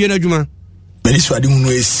wa wie na adwuma many so ade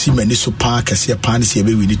hunu esi many so pa kase pa ne se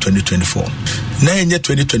be we 2024 na enye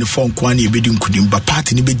 2024 nko na ebedi nkudim ba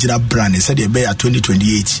party ne be gira brand se de be ya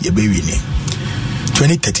 2028 ye be we ni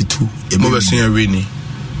 2032 ye be we ni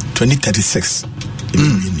 2036 ye be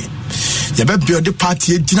we ni ye be build the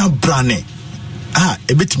party gira brand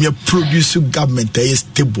ebetimi produce government that is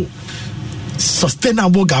stable,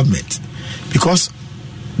 sustainable government, because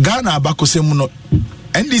Ghana abakosemu no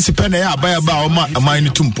NDC pen ya abaya ba oma amani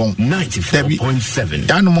tumpon 94.7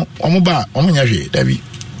 yanu omoba omanyahwe dabi.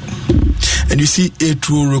 And you see, it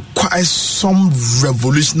will require some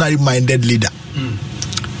revolutionary minded leader.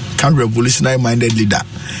 Can revolutionary minded leader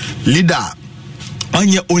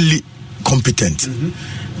only competent,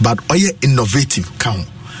 but innovative count.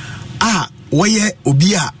 Oye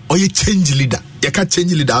obia oye change leader. You can't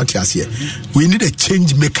change leader out here. We need a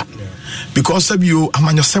change maker, because of you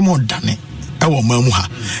amanyosemo dane ewo mamuha,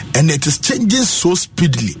 and it is changing so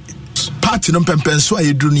speedily. Party no pempen so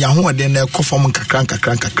ayedru ne ho de na ekofom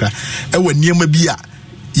kakra ewo niema bia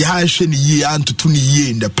ya hwe ne yie antutu ne yie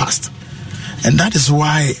in the past, and that is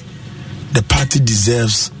why the party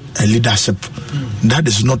deserves a leadership that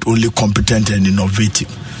is not only competent and innovative,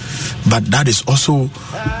 but that is also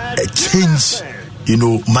a change,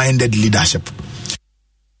 minded leadership.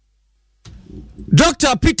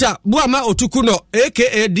 Dr. Peter Buama Otukuno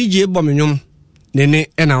aka DJ Bominyum nene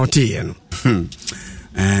ena otiye no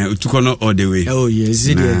Otukuno all the way. Oh yes,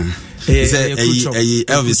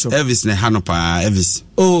 Elvis ne hanopa Elvis.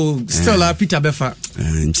 Oh, still Peter Befa.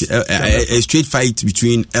 A straight fight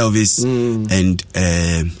between Elvis and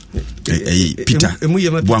Peter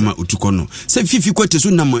Buama Otukuno. Say fifi kwete so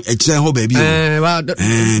na mo ekire ho ba bi.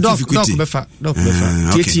 Doc Befa.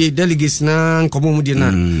 TT delegates na nkomo mu di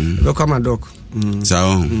na. Welcome doc. So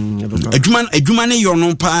adwuma ne yo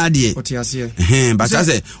no pa de. But I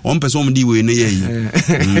say one person di we no ye yi.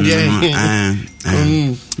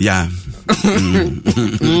 Yeah.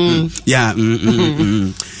 Yeah.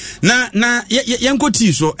 Na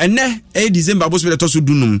yankoti so ene December bo so be to so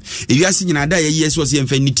dunum ewiase nyina da ye so se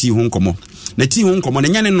emfa ni ti ho nkomo na ti ho nkomo na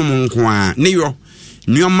nyane nom nko a ne yo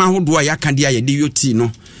nyoma hodo a yaka de aye de yo ti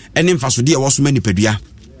no ene mfa so de wo so mani padua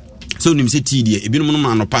so nim se ti de ebinom no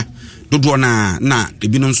anopa dodo na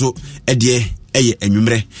ebinom so ede eye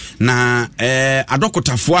enwumre na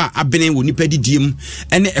adokotafo a abene wo nipa didiem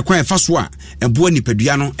ene ekwan efa so a ebo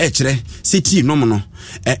nipadua no kire seti nom no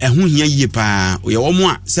ho hia yie pa ye wo mo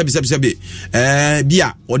a sebi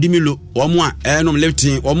bia odimilo wo mo a nom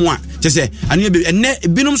lifting wo mo a chese anu ene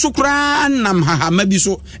binom so kura nam hahama bi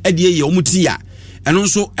so ede ye wo muti a eno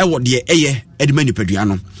nso ewo de eye edema nipadua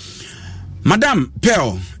no Madam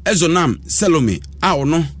Pearl Ezonam Salome a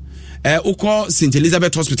ono uko St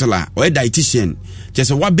Elizabeth Hospital a o dietitian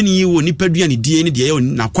chese wabeni yi wo nipadua ne die ne de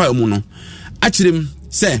na kwa mu no achirem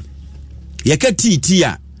se yeka titi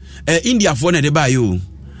a India fo na de ba yo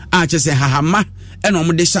a chese hahama ena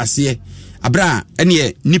omo de hyase abra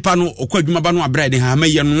ene nipa no okwadwuma ba no abra de hahama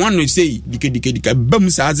ye no wano sei dike bam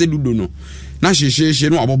saaze dudo no na hyehyehye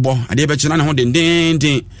no abobo ade be kyena ne ho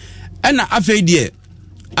dendenden ena afei de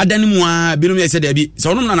adani mu a binom ye sede bi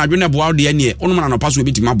so onum na nadwene boa de ene onum na no paso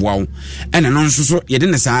bi tima boa wo ene no nso so ye de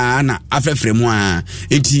ne saa na afrefre mu a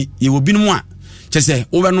enti ye wo binom a chese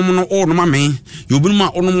wo benom no o no ma me ye obinom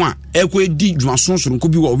a onum a ekwe di dwasonsoro nko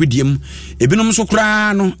bi wo wediem ebinom so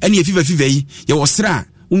kra no ene ye fifa yi ye wo sra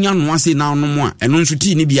unya no ase na onum a eno nso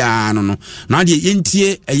ti ni bia no na de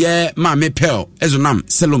yentie eye ma me Pearl Ezonam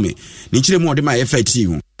Salome ni kire mu ode ma ye fa ti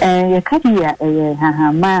hu Kasiebo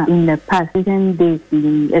hahama in the past recent days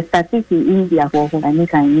in statistic India for any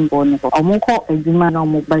kind of born for omoko ejuma no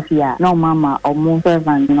mo basia no mama omo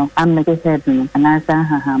servant no ameke head no anasa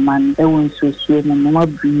hahama e won so hie no mo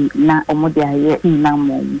bi na omo de aye na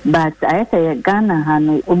mo but I say Ghana ha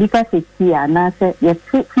no obika setia na say ye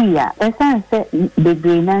setia esan say the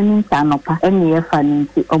greening sanopa ene ye fa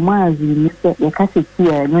nti omo azi ni say ye ka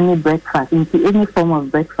setia no ni breakfast into any form of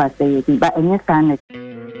breakfast but any san.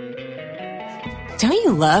 Don't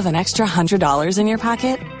you love an extra $100 in your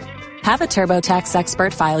pocket? Have a TurboTax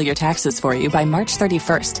expert file your taxes for you by March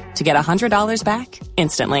 31st to get $100 back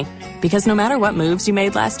instantly. Because no matter what moves you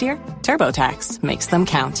made last year, TurboTax makes them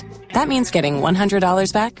count. That means getting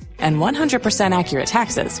 $100 back and 100% accurate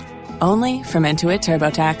taxes only from Intuit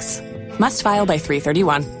TurboTax. Must file by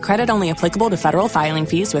 3/31. Credit only applicable to federal filing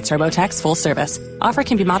fees with TurboTax full service. Offer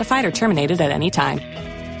can be modified or terminated at any time.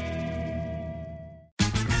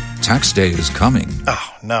 Tax day is coming. Oh,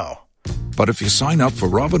 no. But if you sign up for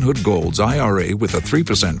Robinhood Gold's IRA with a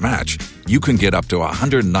 3% match, you can get up to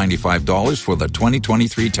 $195 for the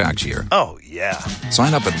 2023 tax year. Oh, yeah.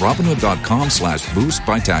 Sign up at Robinhood.com/boost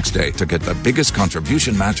by tax day to get the biggest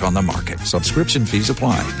contribution match on the market. Subscription fees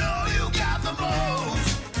apply.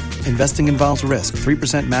 Investing involves risk.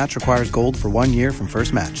 3% match requires gold for 1 year from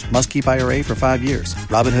first match. Must keep IRA for 5 years.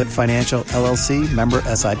 Robinhood Financial LLC, member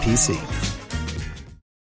SIPC.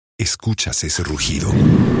 ¿Escuchas ese rugido?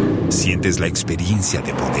 ¿Sientes la experiencia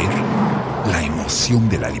de poder? ¿La emoción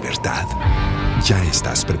de la libertad? Ya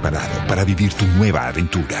estás preparado para vivir tu nueva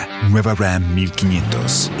aventura. Nueva Ram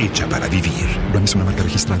 1500, hecha para vivir. Ram es una marca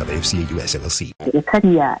registrada de FCA US LLC.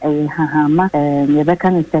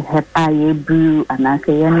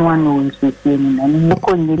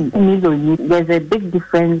 There's a big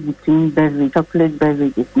difference between beverage, chocolate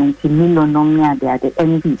beverages, and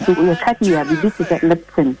this is a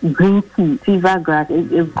Lipton, green tea, fever grass,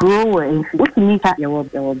 a grower. What you need your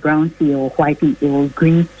brown tea or white tea or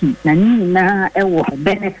green tea. Now,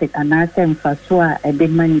 benefit and answer for so a big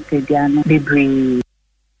money pediano bebre.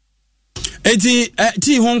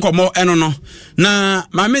 Ti ho nkomo eno no na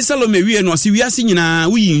Mame Salome wie no se wiase nyina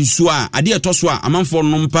wuyi nsu a ade etoso a amanfo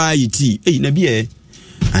no mpa yiti na bie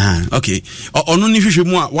okay ono ni hwehwe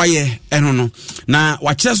mu a waye eno no na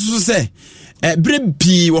wakire so se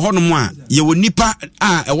brebi wo honom a ye wonipa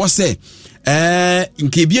a ewo se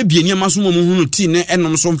nke bie ni amaso mo hunu ti ne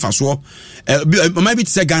enom so mfaso mama bi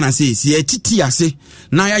tse Ghana se si titi ase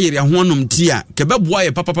na ya yere ho onom ti a ke beboa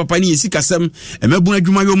ye papa ni yesikasem emabun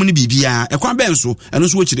adwuma yo mu ne bibia ekwan ben so eno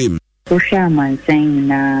so wo kirem o sha man saying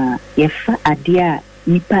na yefa adia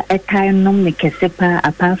nipa time nom ne kesepa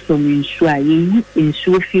apart from insure ye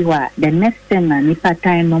insure fiwa the next time na nipa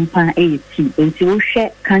time nom pa eti enti wo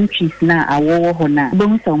hwe countries na awo ho na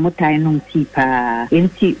bo so mo time nom ti pa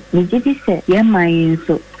enti me gidi se ye man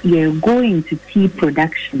so you're going to tea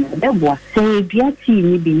production. That was say tea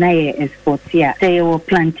ni be na export here. Say your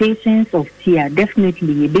plantations of tea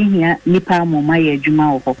definitely you be here nipa mama ye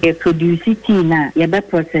juma ho. You produce tea na you be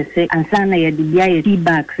process it and sana you dey tea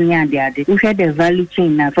bags ni ade. We share the value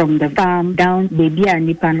chain na from the farm down baby and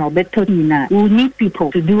nipa no better na. We need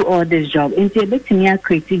people to do all this job. And say bet me a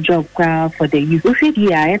create job for the youth. We should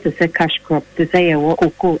here to say cash crop to say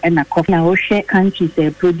cocoa and a coffee. Now we share countries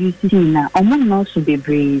produce tea na. Omo no so be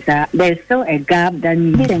brave. there's still a gap that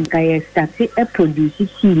needs to start a produce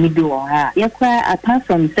apart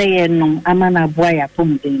from saying no amana boy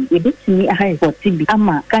apom den e betimi high for TB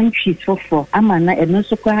ama countries for amana e no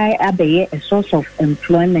so kwai abeye a source of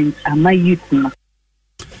employment ama youth no.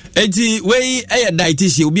 Eti wey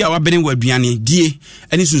dietitian obi a wabene waduane die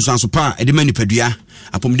eni sunsanso pa e de manipadua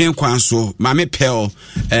apomden kwan so mame pel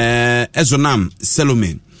ezonam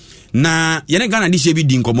Salome na yene Ghana di she bi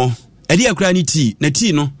di nkomo e de akura ni tea na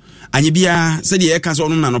tea no anye bia se de e ka so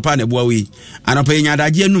no na no pa na boa we anopa yenya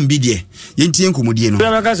adaje anum bi de yentie nkomodie no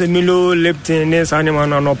na ka se milo leptin ne sane ma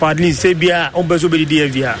no pa at least se bia obeso be di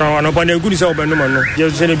via no pa na gudi se obenum no je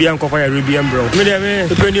se ne bia nkofa ya rebian bro me de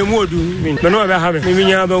me peni mu odu me no be ha me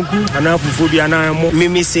nya banku ana fufu bia na mo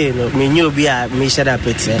me say no me nyo bia me shada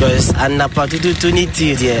pete because anapa tutu ni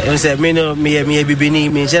ti de se me no me bibini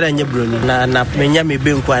me shada nya bro na me nya me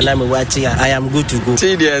benku ana me wachi I am good to go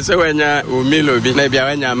ti de se wanya o milo bi na bia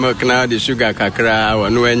wanya milk na the sugar kakra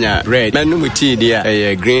wonu wanya bread na numu tea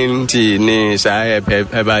dia green tea ni sa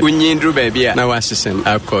eba unyindru baby na wasisen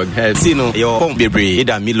accord head see no your pom bebre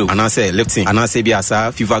ida milo anase lifting anase bia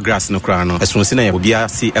sa fever grass no kra no esun se na ye obia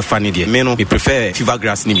si efa ni de me no me prefer fever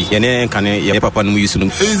grass ni bi ye ne kan ye papa no use no.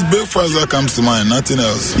 It's breakfast that comes to mind, nothing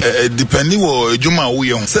else. Depending what ejuma wo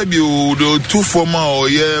yon sabi o do two formal or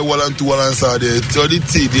ye walantu walansa de the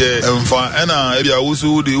tea there emfa na e bia wo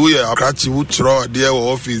so de wo ye akrachi wo tro there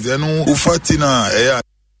office enu ufatina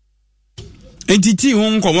entity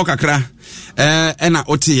hon komo kakra na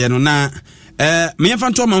otiye no na me yɛfa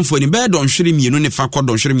nto manfo ni be don hwere mienu ne fa kɔ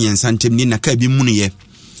don hwere miensa ntem ni na ka bi mu ne ye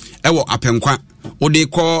ɛwɔ apenkwa ode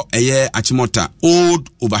kɔ ɛyɛ achimota old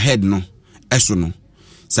overhead no ɛso no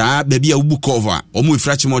saa baby a ubu cover omu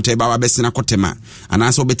ifra achimota ba wa besena kɔtema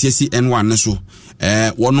anaso obetiesi N1 ne so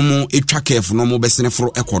wɔno mu etwa careful no mu besene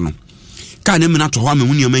foro ɛkɔ no ka ne mena to ho ama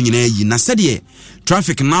huni nyina yi na sɛde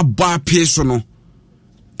traffic na ba peso no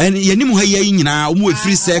en yenimu ha yi nyina omu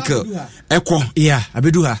free circle ɛkɔ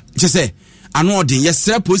abedu ha kyese ano odin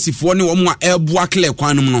yesra posifo ne omu a ɛboa kle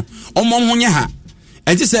kwan no no omo ho nye ha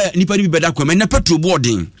enti sɛ nipa bi beda kwa na petrol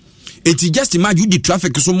boarding enti just imagine the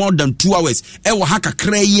traffic so more than 2 hours ɛwɔ ha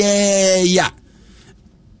kakra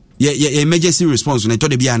ye emergency response na to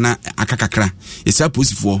de bia na akakakra yesra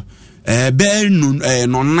posifo be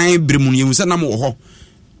no nine bremu yemu se na mo ho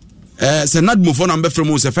se nadmofo na mbefrɛ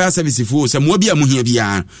mu se fire service fo se mo bia mo hia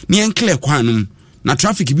bia ne enkle kwanum na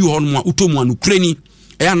traffic bi ho no a utomu anu kreni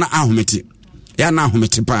na ahomete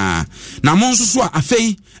pa na mo nso so a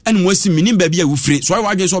afei ene mo asi minim ba bia wufre so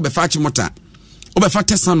wa adwen so obefa achimota obefa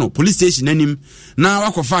tesano police station anim na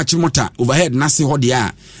wakofa achimota overhead na se ho de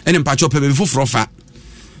a ene mpacho pe be foforo fa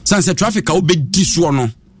sanse traffic a obedi so no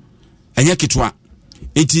enye ketwa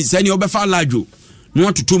enti sɛ ne obefa lajo no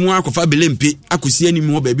atoto mu akofa belempe akosi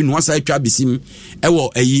anim ho ba bi no wasa atwa besim ɛwɔ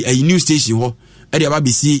ayi new station ho ɛde aba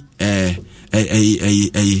besi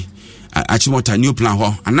achimota new plan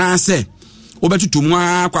ho anase obetoto mu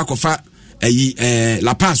akofa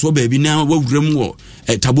La Paz wo ba bi na wawuram wo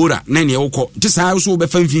Tabora na ne wokɔ te saa so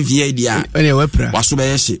obefa mfimfie ya dia ɛne wapra waso ba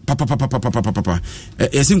yɛhye papa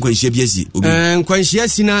yɛse nkwanhyia bi asi obi nkwanhyia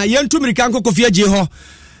si na yɛnto mirika nkɔkɔfia gye hɔ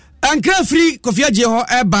ankra free kɔfia gye hɔ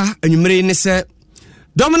ɛba anwumere ne sɛ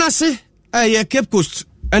dominase ɛyɛ Cape Coast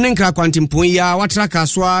ɛne nkra kwantimpon ya watra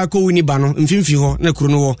kasoa ko wini ba no mfimfi hɔ na kuro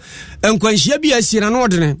no hɔ nkwanhyia bi asi na no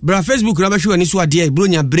ɔdene bra Facebook na bɛhwe wani so adeɛ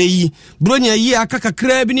bronya breyi bronya yi aka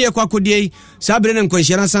kakra bi ne yɛkɔ akɔdeɛ saa bere ne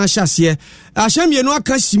nkwanhyia na san hyɛseɛ ahyɛmie no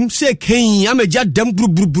aka sim sɛ kan amagya dam buru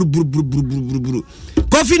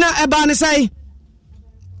kofi na ɛba ne sai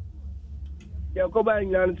yɛkɔba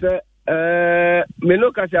nyan sɛ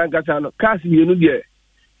meno kase ankasa no kasi mienu deɛ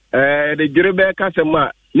de dwere bɛ kasɛm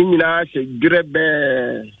a ne nyinaa hyɛ dwere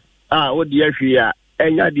bɛɛ a wode ahwe a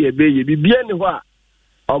ɛnya deɛ bɛyɛ bibia ne hɔ a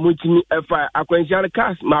ɔmotumi ɛfa akwanhyia no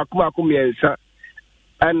cars maako mmiɛnsa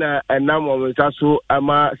ɛna ɛnam ɔmo nsa so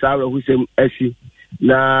ama saa awurahusɛm asi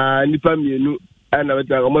na nipa mmienu ɛna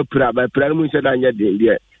bɛtena ɔmapira bɛpira no mu nhyɛ da nyɛ den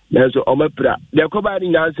deɛ nanso ɔmapira deɛ kɔbaa ne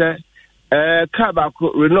nyinaa sɛ kaa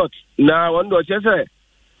baako Renault na wɔn de ɔkyɛ sɛ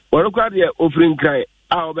wɔn kora deɛ ofiri nkran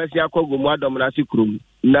a ɔbɛsi akɔ gomu adɔm no ase kurom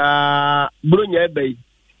na buronya ɛbɛ yi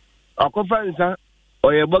akɔfa nsa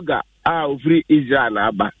ɔyɛ bɔga a ofiri Israel na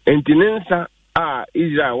aba nti ne nsa a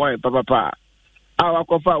Israel wan papa a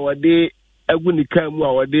wakɔfa wɔde agu ne kan mu a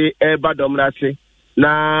wɔde ɛba dɔm no ase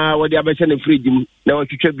na wɔde abɛhyɛ ne fridge mu na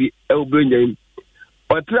wɔtwitwa bi ɛwɔ buronya yi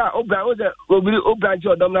ɔtra obra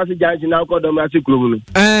nkyɛ ɔdɔm no ase gyanhye na akɔ dɔm no ase kurom no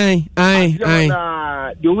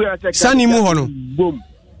sani mu hɔ no bom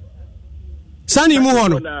sani mu hɔ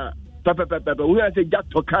no papa we are say just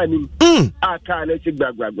to car nim a car na sig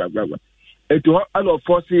gbagba eto ho ana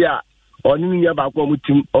force ya ɔne ne nua baako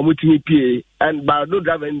ɔmutumi pie and by no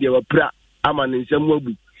driver in the pra ama ne nsɛm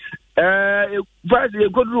wabu first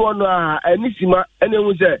yɛkɔduru hɔ no a ɛne sima ɛne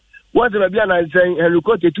hu sɛ wɔsɛ baabi a nansɛn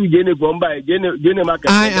helicopter tu gyene fam ba gyene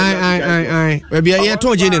market baabi a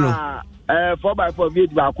yɛtɔn gyene no 4x4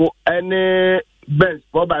 V8 baako ɛne Benz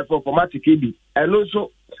 4x4 formatic bi ɛno nso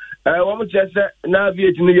wɔn kyerɛ sɛ na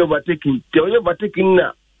V8 no yɛ overtaking te ɔyɛ overtaking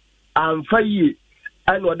na amfa yie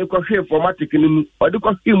ɛna ɔde kɔhwɛ formatic no mu ɔde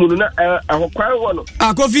kɔhwɛ mu no na ahokwan wɔ no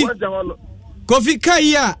Kofi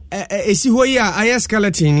kai a esi hɔ yi a ayɛ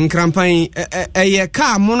skeleton nkrampan ɛyɛ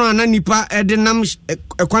car mono ana nipa ɛde nam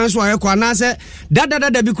kwan so ayɛ kwa na sɛ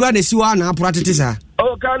dada bi kura na esi hɔ na apora tete saa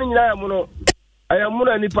car no nyina ayɛ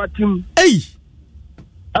mono nipa tim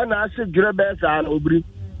ana ase dwere bɛ saa na obiri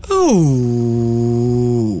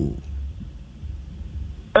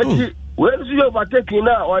enti when you overtaking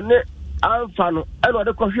na ɔne amfa no ɛna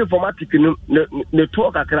ɔde kɔhwɛ formatic no ne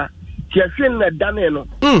to kakra tiɛhwɛ na dane no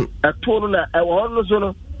ɛto no na ɛwɔ hɔ no so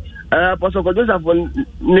no Apostle Joseph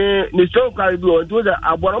ne so kwari bi o nto sɛ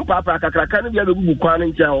aboa no papa kakraka no bia bebubu kwan no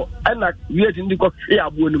nkyɛn hɔ ɛna wiet ndi kɔhwɛ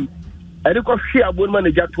aboa no mu ɛde kɔhwɛ aboa no ma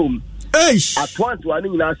ne gya tom atoanto ani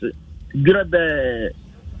nyina ase dwere bɛɛ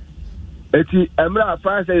eti emra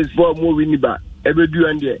fire service for mo wini ba ebedu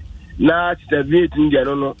ande na 78 ndi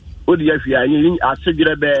no odi ya hwia yin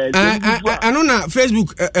asegire be ano na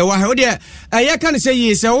Facebook wa ha odi ya kan say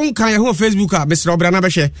yi say won kan ho Facebook a Mr. Obra na be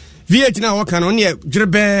hwe V8 na wo kan no ne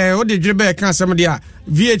dwere odi dwere kan asem de a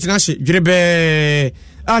V8 na hye dwere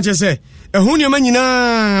a che say ehun ne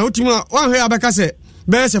manyina otimi wa hwe abeka say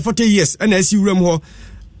be say 40 years na asi wuram ho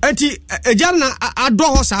enti eja na adɔ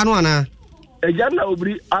ho sa no ana eja na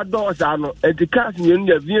obri adɔ sa no enti cars ne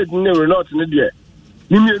ne V8 ne Renault ne de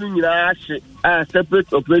Nimienu nyina ahye a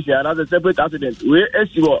separate operation and a separate accident. We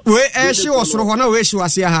ehye wo soro ho na we ehye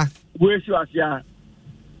wase ha. We ehye wase ha.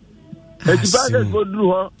 Etibaze go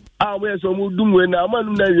duru ho a we so mu dum we na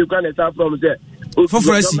amanu na we kwa na ta from say.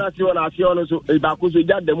 Fofrasi. Na ti wona ase ono so e ba ko so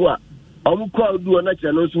ja demu a. Omu kwa du na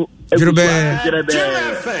kire no so. Jirebe.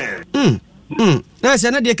 Na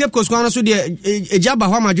se na de Cape Coast kwa no so de eja ba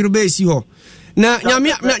ho ma jirebe esi ho. Na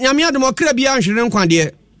nyame adom okra bia nhwere nkwa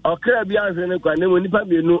de. Okra bia nhwene kwa ne nipa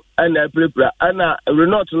bienu ana prepra ana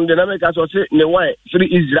Renault no de na make so se ne why free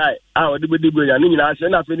Israel a odi bedi bronya ne nyina ase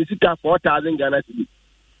na fe ni sika 4000 Ghana cedi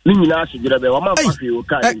ne nyina ase gire be wa ma fa fe o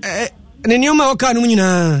kai ne nioma o ka no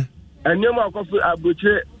nyina nioma akofu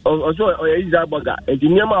abuche oso oya Israel boga e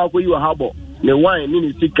nioma akoyi wa habo ne why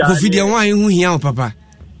ni sika ko video why hu hia o papa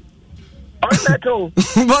o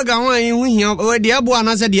boga why hu hia o de abo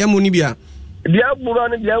anase de amo ni bia dia buru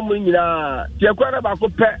ne dia mu nyina tie kwa na ba ko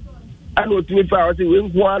pe ana otumi fa o se we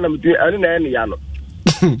nku ana mti ani na ene ya no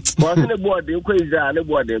bo se ne board ko Israel ne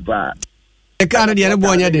board pa e ka na dia ne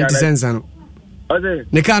board nya de sensa no ose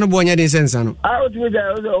ne ka no board nya de sensa no a otumi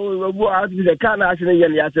ja o bo a otumi ja ka na ahye ne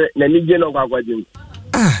ye ya se na ni je no kwa kwajim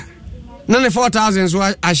na ne 4000 so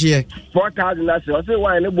ahye 4000 na se o se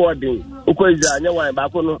why ne board ko Israel nya why ba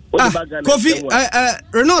ko no o de baga Kofi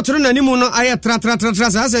Renault no na ni mu no aye tra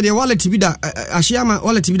sa se de wallet bi da ahye ama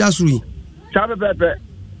wallet bi da suru sa pepe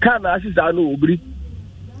kan ahye sa no obri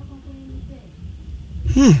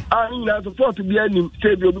ani na so fort bi anim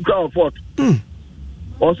se bi obi kwa fort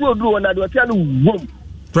o so oduru wona de o tia no wom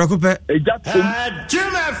preocupe ejatom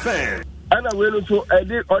FM ana we no so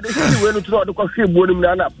ede o de si we no to o de ko hwe buonim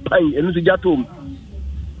na na pan enu so jatom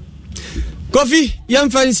Kofi yam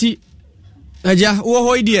fancy aja wo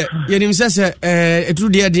hoi de yenim sese etru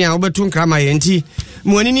de den a obetu nkrama ye nti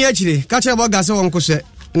muani ni akire ka che boga se won kose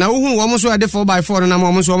na wo hu wo mo so ade 4x4 na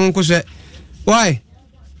mo so won kose why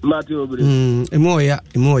mate obere emoya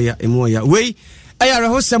we ayare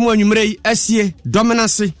ho sem anwumre yi asie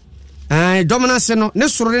dominance dominance no ne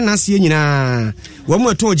soro ne na asie nyina wo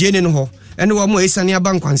mo eto oje ne no ho ene wo mo esane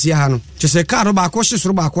aba nkwanse ha no kyese car ro ba ko hye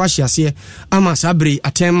soro ba ko ahye ase ama sabre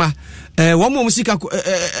atema wo mo musika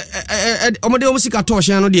omode wo musika to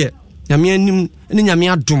hye no de nyame anim ne nyame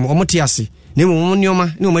adom o mote ase ne mo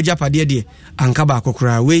nyoma ne o majapade de anka ba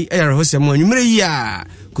kokora we ayare ho sem anwumre yi a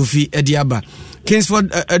Kofi Ediaba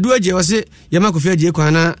Kingsford aduaje wose yama Kofi aje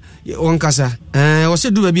kwana wonkasa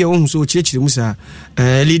wose du ba bia wo hu so chirechire musa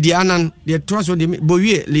Lady Anan de troso de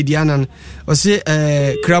bowie Lady Anan wose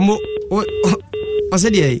kramo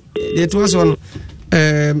wose de troso no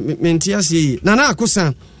mentias yi nana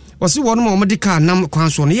akosa wose wono mo de ka nam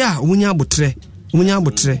kwanso no ya omunya abotre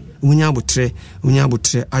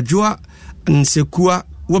adwoa nsekua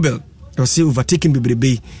wobel wose overtaking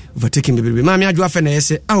bebrebe mama adwoa fe na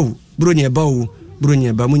yese aw bronya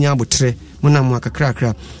ba munya abotre munam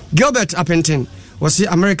akakrakra Gilbert Appleton wose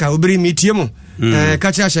America obiri mitie mo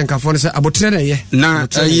kacha shenkafo no se abotre na ye na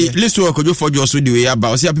list work ojo for jo so di we aba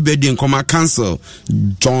o se happy birthday nkoma council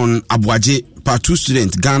John Abuaje part 2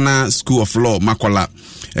 student Ghana School of Law Makola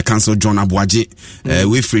council John Abuaje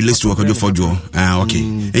we free list work ojo for jo okay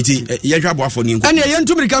enti ye hwa bo afọ ni nko ene ye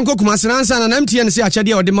ntumrika nko kuma senansa na MTN se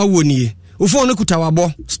achade o de ma wo nie wo phone no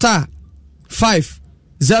kutawabo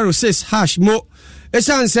 *506# mo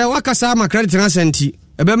esanse wakasa ma credit na senti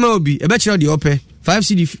ebe ma obi ebe kire de ope 5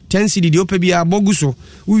 cd 10 cd de ope bia boguso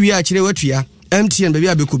wi a kire watua MTN baby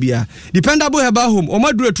abeko bia dependable heba home o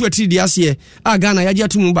maduro tu atiri de ase a Ghana yaje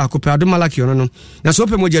atum ba ko pe adom malaki ono no na so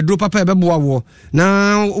ope moja duro papa ebe boa wo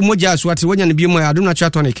na moja aso ate wonya ne bi mo adom na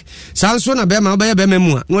tonic sanso na be ma be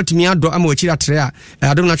mu a na otimi ado ama wakira tre a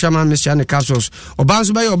adom na chama Mr. ne capsules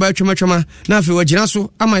obanso be oba twema na afi wagina so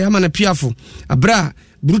ama yama na piafo abra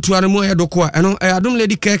brutu anu mo yedoko a eno adom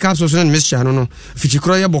lady care capsules na Mr. no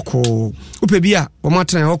fichikro ye boko ope bia o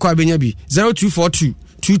matran hokọ abenya bi 0242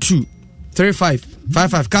 22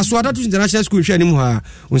 3555 Kasuada to International School hwe anim ha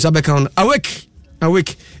unsa beka on awake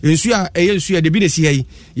ensu a ensu a de bi ne si hai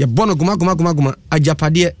ye bono goma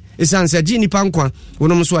ajapade esanse ji nipa nkwa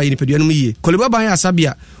wonom so ayi nipadua no yie koleba ban ya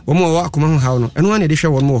sabia wo mo wa akoma ho ha no eno na de hwe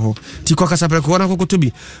wo mo ho ti kwa kasapre ko na kokoto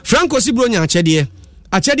bi Franco Sibro nya achede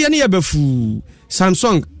ne ye bafu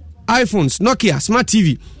Samsung iPhones Nokia Smart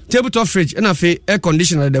TV tabletop fridge and air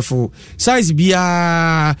conditioner therefore size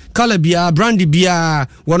bia color bia brandy bia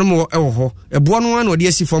one more ho ebo no one odi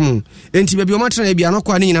asi form enti bia o matra bia no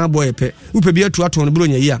kwa ni nyina boy pe upe bia tu aton bro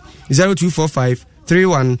nya yi a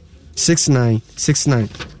 0245316969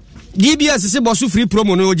 DBS se bosu free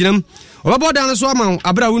promo no oginam obabo dan so ama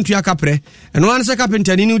abra wontu akapre eno an se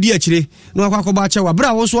carpenter ni udi akire no akwakoba ache wa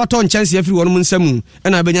bra wo so aton chance afiri wonum nsamu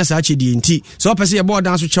na benya sa achedi enti so opese ye board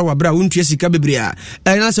dan so che wa bra wontu asika bebre a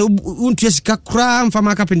na se wontu asika kra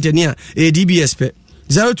mfama carpenter ni a DBS pe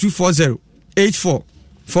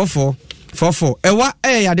 0240844444 ewa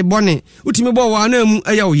ya de bone utimi bo wa na mu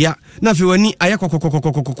aya oya na fe wani aya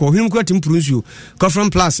kokokokokokoko him ko timpurunsu Cofran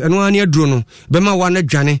Plus eno ani aduro no bema wa na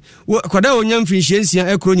dwane kwada onya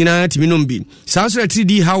mfinhyensia ekro nyina timi nombi sansura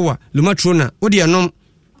 3D hawa lumatrona odi enom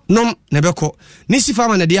nom na beko nisi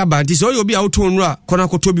fama na dia banti so obi a woto nru a kona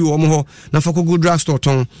kotobi wo mo ho na fa ko good drug store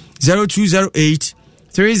ton 0208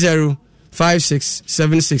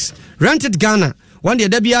 305676 rented Ghana one day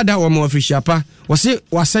da bia da wo mo official pa wose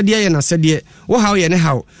wasade ye na sade wo hawo ye ne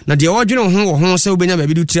hawo na de wo dwene ho se obenya ba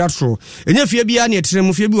bi du triatro enya fie bia na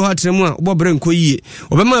etremu fie bi ho atremu a wo bre nko yie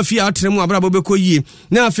obema fie atremu abra bo be ko yie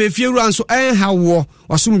na fie ru anso en hawo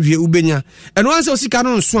wasomdwe ubenya eno anse osika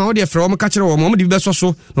no nso a wo de frɛ wo mka kire wo mo de bi beso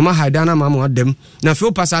so no ma haida na ma mo adem na fie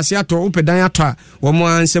opasase ato opedan ato a wo mo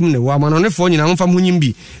ansem ne wo amano ne fo nyina mo fam ho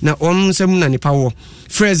nyimbi na wo nsem na nipa wo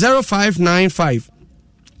frɛ 0595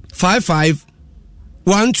 55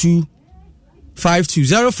 1252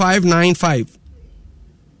 0595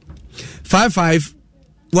 55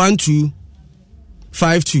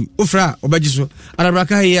 1252 ofra obajiso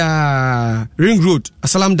arabraka ya ring road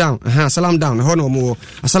asalam down ho no mo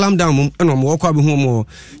asalam down mo eno mo kwa be hu mo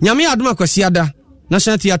nyame adom akwasiada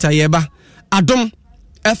National Theatre yeba Adom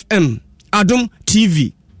FM Adom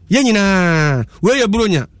TV yenyina we ye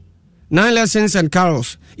bronya 9 lessons and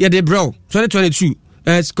carols ye de bro 2022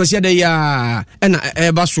 kwasiada ya ena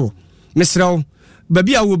baso mesraw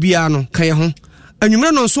babia wo bia no kan ye ho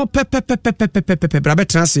anwumre no so pepepepepepepe brabe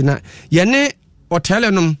transe na ye ne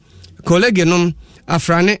hotelenum colleague num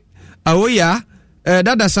afrane awoya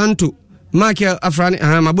dada santo Michael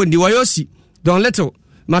afrane mabondi wayosi don little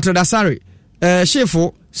matodasari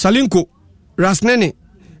shefo salinko rasnene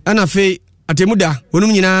ana fe atemuda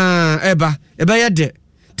wonum nyina eba yede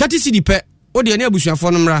 30 cedi pe odi ani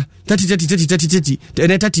abusuafo no mra 30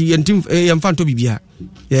 ene 30 yentim yemfanto bibia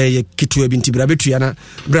ye kitu ebinti bra betua na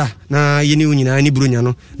bra na yeni unyina ni bronya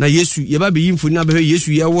no na Yesu ye ba be yimfo na be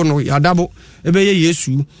Yesu ye wo no yadabo ebe ye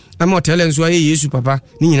Yesu ama hotel enso ye Yesu papa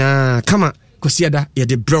ni nyina kama kosiada ye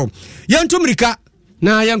de bro yentumrika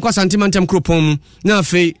na yenkwa santimantem kropom na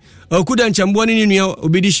afi okuda nchambua ni nua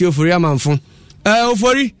obidi shiofori amanfo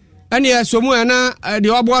ofori ani asomu ana de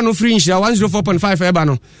wabo no free nshira 104.5 eba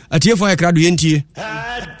no atiefo ya krado yentie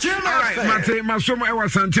mate masomo ewa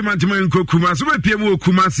santimantima nkokuma so bepie mu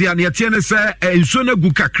okumasi ane atie ne se enso na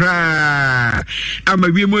gu kakra ama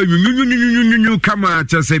wiemu anyunyunyunyunyu kama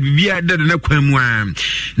chese bibia de na kwamu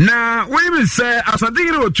na we se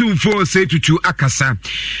asadire otumfo se tutu akasa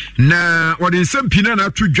na wode nsem pina na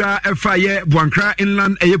tudwa efa ye Buankra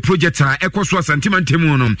Inland eye project a ekoso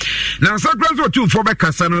santimantimu no na sakranzo otumfo be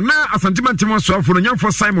kasa no na asantimantimu so afo no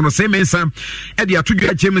nyamfo Simon se mensa e de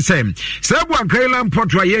atudwa chem se Buankra Inland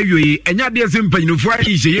port wa ye yoyi enya ade ase mpanyinfo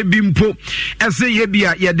ayi ye bimpo ese ye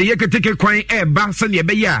bia ye de ye keteke kwan eba se ne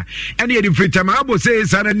ebe ya ene ye de fritama abo se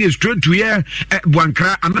sana ne straight to ye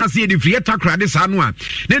Buankra anase ye de free takra de sa no a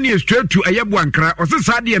ne straight to ye Buankra o se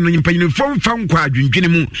sa de no mpanyinfo mfa nkwa adwendwene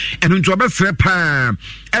mu eno nto obesre pa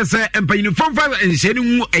ese mpanyinfo mfa enhyeni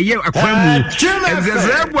mu eye akwan mu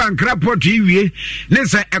eze Buankra port iwie ne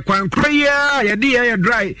se ekwan kroya ye de ye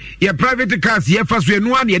dry ye private cars ye fa so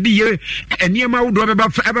enu an ye de ye eniema wo do be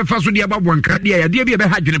fa so de Buankra de ye de be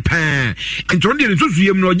ha dwene pa ento de nsusu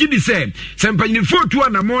yem no ogidi se mpanyinfo tu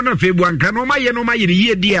anamo na fe Buankra no ma ye ne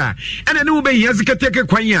ye de a ene ne wo be hia siketeke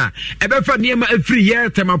kwan a ebe fa niema afri ye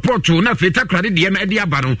temapoto na fe takrade de na de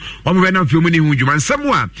aba no o mo be na fe mu ne hu dwuma nsam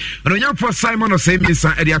a ronyanfo Simon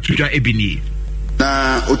Osemisa e de atudwa ebini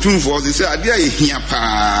na otumfo se ade a yehia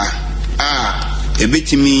pa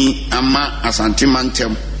ebetimi ama asante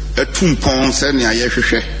mantem etumpon se ne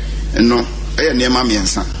ayehwehwe no eye niema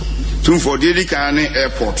miensa tumfo de kan ne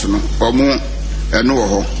airport no omo eno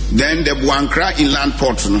ho then the Buankra inland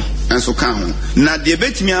port no enso kan ho na de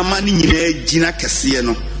betimi ama ni nyina gina kese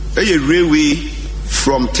no eye railway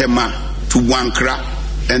from Tema to Buankra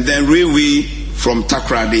and then railway from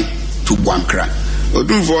Takrade to Buankra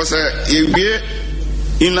otumfo se ewie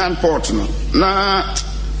inland port no na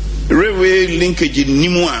railway linkage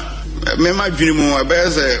nimu a mema dwene mu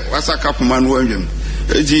abeze wasaka poma no anwem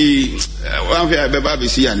eji wanfia beba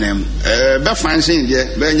bisi anem be function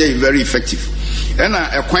there be very effective and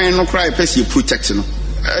ekwan no cry person protect no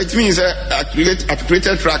it means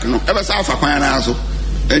articulated track no ebe sa afa kwan na aso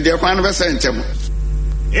and the kwan be sentem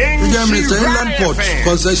inland port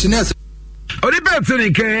concessionaire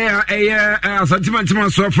Odibetini ke sentiment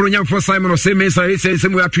so for nyam for Simon Osemisa say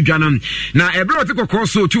we atudwa no na ebro te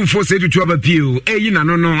kokoso 2472 abapiu eyi na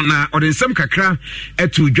no na odensem kakra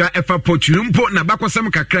atudwa efa potunumpo na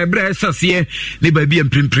bakosem kakra ebra esase ne ba bia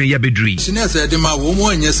mprimprin ya bedri sinese de ma wo mo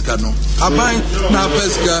anyeska no aban na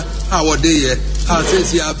peska a wode ye a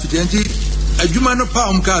sesi afidenti adwuma no pa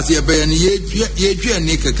omka se be ne ye dwe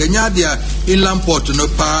ne kakanya dia inland port no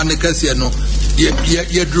pa ne kase no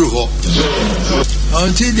ye drew ho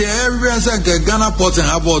until the areas like Ghana Port and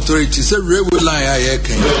Harbour Authority say railway line aye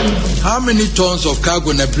kan how many tons of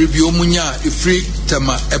cargo na preview omunya free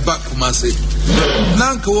tema eba kumase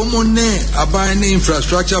nanka wo ne aban ne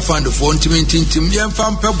infrastructure fund for intim ye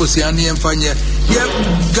fam purpose an ye fanye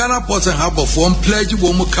ye Ghana Port and Harbour for pledge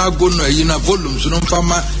wo mu cargo no yi na volumes no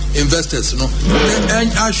fama investors no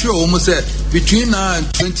and assure wo say between now and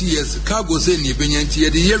 20 years cargo say ni benyanti ye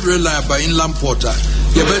the rail line by inland porter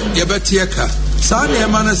ye betieka sa na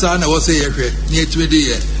emane sa na wo say ye hwe ni etimi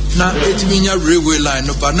ye na etimi nya railway line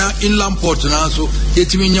no ba na inland port na so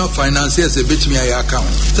etimi nya financiers e betimi ya account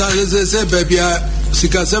sa say babia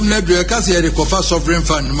sikasem na dwe ka se ye recover sovereign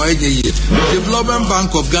fund ma ye development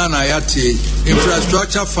bank of Ghana ya tie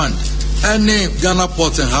infrastructure fund and Ghana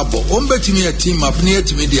Port and Harbour betimi a team up near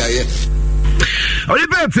etimi dia ye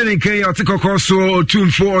Odibetini ke otikokoso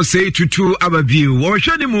 2472 ababiu wo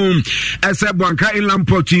hwani mu ese Buankra inland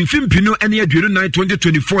port mfimpinu ene aduenu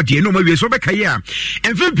 2024 de no ma wie so beka ye a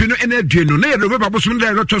mfimpinu ene aduenu na ye do baba bosom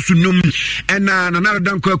da roto sunum ena na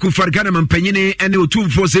danko akufargana mampanyine ene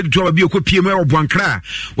 2472 ababiu ko pie mu Buankra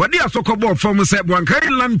wode asokobo fom se Buankra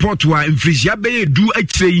inland port wa mfrisia be du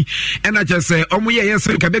akirei ena chese omo ye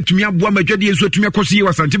yese ka betumi aboa madwade yeso tumi akoso ye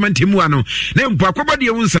wasantiment ano na mpo akobode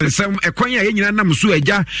ye wonsensem ekwan ya nyina nam so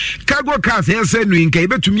eja cargo cars yese nu nka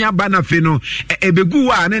ebetumi aba na fe no ebegu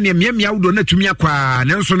wa na ne miamia wudo na tumi akwa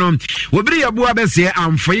na nso no wobiri yabo abese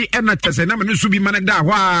amfoi ena tese na me so bi man da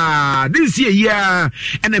hwa this year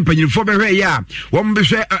ena mpanyinfo behwe ya wo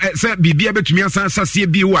mbehwe se bibia betumi asasase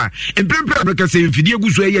bi wa emprempre abeka se mfidie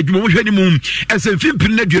guso ye adwuma hwe ni mu ese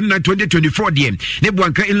mfimpin na dwenu na 2024 de ne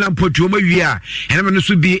Buankra inland port wo mawia ena me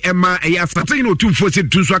so bi ema ya asate no tumfo se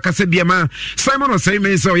tunso akase bi ema Simon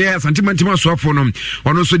Osemisa ye sentiment so for no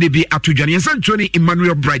ono so de bi atudwane sancho ni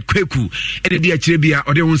Emmanuel Bright Kweku ene de akire bia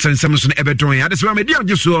ode won sansam so no ebeton ya de me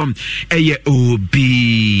dia so eye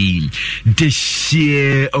obi de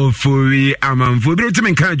share ofori amanfo bi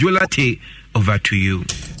rotimen kan jolate over to you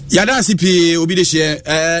yada sipi obi de share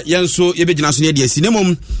yenso yebegina so ne de asi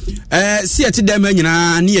nemom si ete dem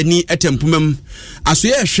anyina ne yani etempumam aso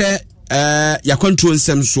ye hwe ya control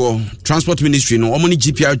nsem so transport ministry no omoni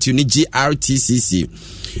GPRT ni GRTCC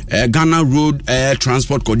Ghana Road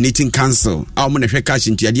Transport Coordinating Council awo na hwe cash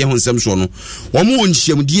ntiade ho nsem so no omo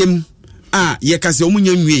wonhyiamdiem ye kase omo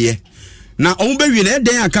nyanwie na omo bewie na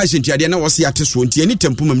den cash ntiade na wose ate so nti ani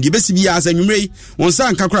tempomam de besi bia asa nwumrei won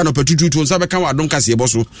sa nkakura no patututu won sa beka wa adom Kasiebo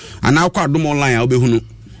so ana akwa adom online a obehunu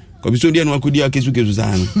Kobiso dia no akodi akesu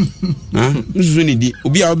sana. Ha? Nsusu ni di.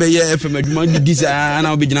 Obi a obeye FM adwuma di sa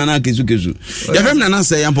na obegyina na akesu. Ya fam na na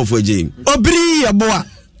say yampofo agye. Obri aboa.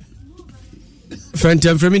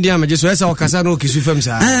 Frentem from India maje so esa okasa no kesu fam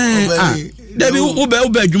sa. Debi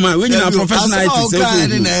ube adwuma we nyina professionality say.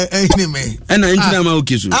 Ena entina ma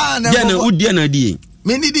okesu. Ya na udi na di.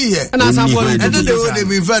 Mini di here. Na sa for. And then they would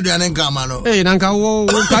be fed and nkama no. Eh nanka wo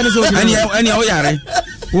kan so. Ani o yare.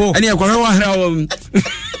 Wo. Ani akwa wa hra wo.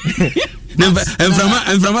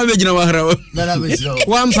 Enframa be gina wa hra wo. Bela be so.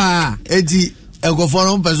 Wampa. Eti ekofo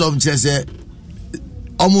no person chese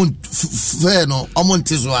omon fe no omon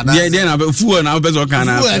tiso ada. Dey na fu na person kan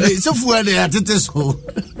na. Fu dey atete so.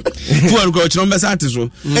 Fu ko chiro mbesa atiso.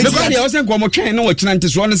 Me kwa dey o se nko mo twen na wo kina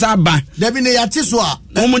ntiso no sa ba. Debi ne yatiso a.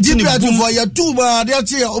 Omon ti ni bu ya tu ba dey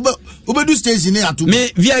ati obedu station ne atu.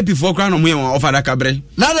 Me VIP for kwa no mo yan offer da kabre.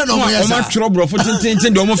 Na no mo yesa. O ma chiro bro fo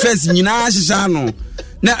tintin dey o mo face nyina hihia no.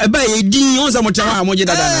 Na eba ye din on sa mo chawa mo je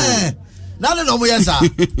dada na. Na no mo yesa.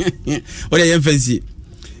 O dey yan fancy.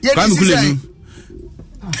 Kwa mi kule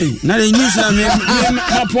na le nyisa me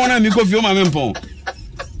ma pona mi ko fi o ma me pon.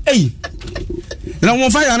 Na mo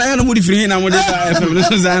fa ya na no mo di free na mo de FM no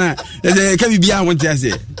zana. E ka bibia mo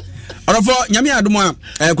ntiase. Orofo nyame adom a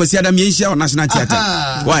Kwasi Adam ye hia o National Theatre.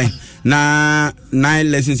 Why? Na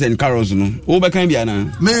 9 lessons and carols no. Wo be kan bia na.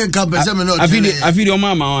 Me kan pese me no. Afidi o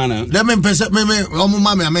mama wana. Dem me pese me o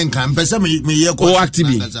mama me kan pese me ye ko. O active.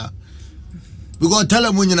 Because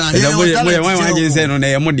talent mun nyina ye wa je say no na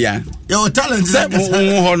ye modia. Your talent is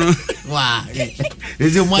ho no. Wow.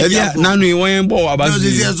 Is it my job? Na no won bo abasu.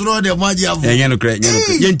 This is road the magia. Enye no kre,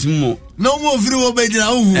 yentim mo. No more free wo be dina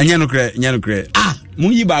hu. Enye no kre.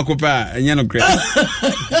 Mun yi ba ko pa, enye no kre.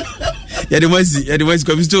 Ya de was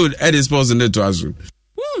Kobiso at his pause in the toazu.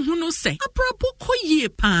 Who say abrabo koye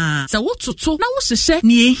pa sa wototo na wo hyehyɛ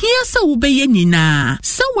ne ehia sa wo bɛyɛ nyina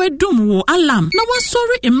sa wedum wo alarm na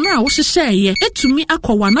wasɔre emra wo hyehyɛ ye etumi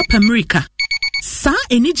akɔwa na America sa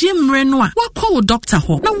enije mre no a wakɔ wo doctor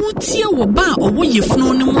hɔ na wotie wo ba owo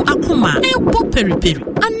yefunu ne mu akoma ebo periperi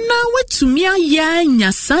ana wetumi aya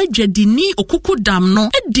nya sa dwadini okukudam no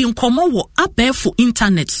edi nkɔmɔ wo abɛfo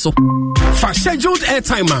internet so. For scheduled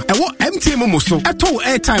airtime e wo MTM mo so eto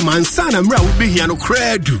airtime ansa na mra wo behia no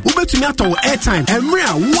kradu ubetumi ato airtime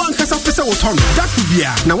emra wo ankasa pese wo tono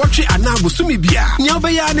dakubia na watwe anago sumi bia nya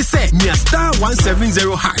obeya ne se mia star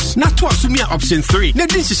 170 hash na to asumi option 3 na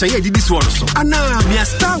din hyehyɛ ye didi so so ana mia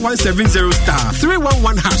star 170 star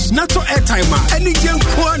 311 hash na to airtime ani gen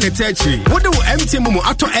ko na techi wo de wo MTM mo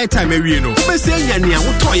ato airtime awie no ubese nya ne a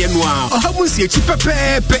wo toye no a ohamu sie chi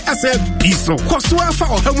pepepe asa biso koso afa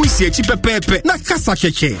ohamu sie chi pepe na kasa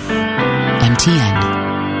keke MTN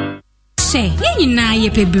She yina ye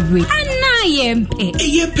pe bebre ana ye mpe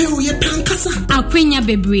ye pe o ye pankasa akwenya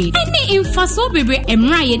bebre ene infaso bebre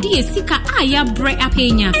emra ye de sika aya bre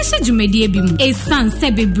apenya ehye dwumedie bi mu esan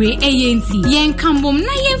se bebre eyenti yen kambom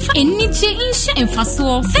na yenfa enije inhye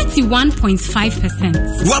infaso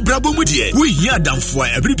 31.5%. Wa brabo mu de we hia damfo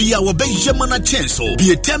every bia wo be yemana chenso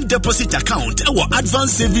be a term deposit account e wo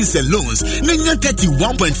advanced savings and loans na nya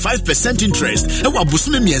 31.5% interest e wo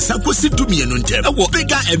bosume miensa kosi dumienu ntem e wo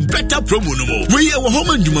bigger and better promo no mo we ye wo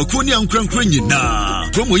homa ndwumako ni ankrankran nyina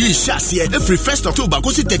promo yi hyase every 1st October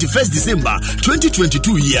kosi 31st December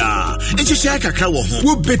 2022 year enche share kakra wo ho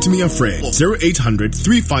wo bet me a friend 0800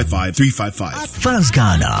 355 355 Fans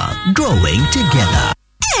Ghana growing together.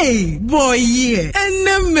 Hey, boy, yeah. And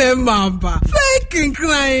remember, fake and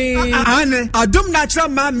crying. Adom natural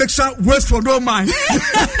man mixture works for no man.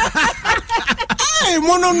 Hey,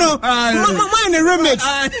 no. Mama, mine a remix.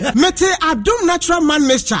 Mete Adom natural man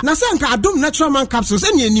mixture. Na sanka Adom natural man capsules.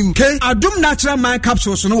 Any name. Okay. Adom natural man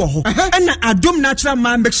capsules no ho. And Adom natural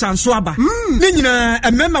man mixture so aba. Nina,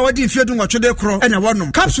 a member what if you do what you crawl and a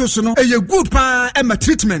one capsules no. A good pa and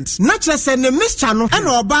treatment. Natural send the mixture no. And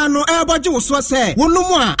Obano everybody was so say. One no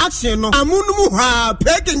more action no. Amunumu ha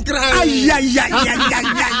peking cry.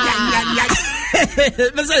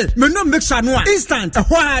 Me no mixture no instant.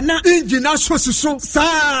 Why na engine so sa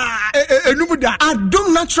enumuda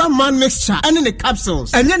Adom natural man mixture and in the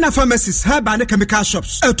capsules and then pharmacies herbal and chemical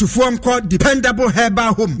shops to form called dependable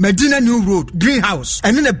herbal home Medina New Road Greenhouse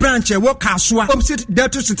and in a branch work Kaswa opposite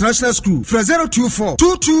Delta International School for 024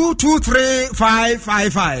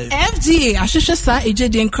 2223555 FDA ahwehwe sa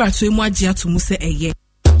ejede nkra to emu agye ato mu se eye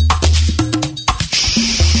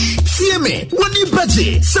tie me. Woni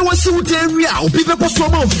budget. Se wasi wutenwi a obi be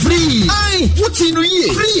posoma free. Ai, wuti no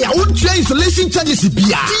ye. Free a wontua installation charges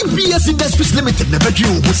bia. TBS Industries Limited na bedwe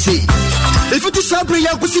wo say. If it is Sabre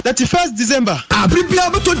Yakusi 31st December.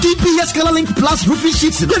 Prepare to DPS Color Link Plus roofing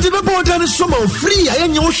sheets. Let the board and summer free. I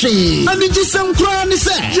am your shame. And it is some crown.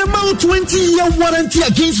 Jamal 20-year warranty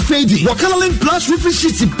against fading. Color Link Plus roofing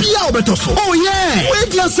sheets. Oh yeah.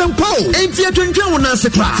 Wait your some power. 821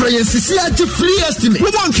 Nasaka. Free CCI free estimate.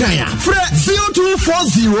 One kaya. Free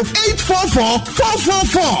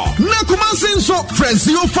 0240-844-444. Nakuma Senso. Free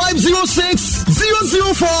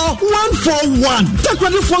 0506-004-141.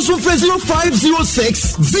 Takwadi Fosu Free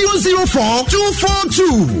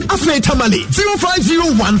 0506-004-242. Afei Tamale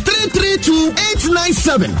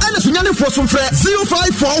 0501-332-897. And as Sunyane Fosu Free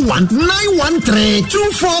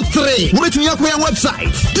 0541-913-243. Umetumi akwa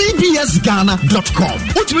website dbsghana.com.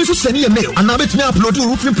 Utumi so send email and betumi upload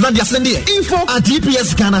roofing plan dia send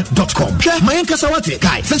info@dbsghana.com. Mayen kasawate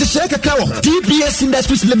kai sense share kawo DPS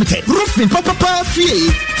Industries Limited. Roofing papa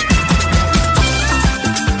fie.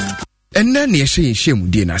 Enna ne yehye mu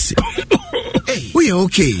die nase. We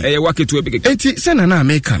okay. Waketu ebike. Enti se na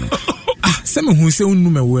America no. Se me hu se unnu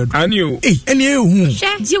me word. Anio. Eni e hu. Hwe,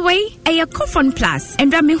 jiwe, Coffin Plus.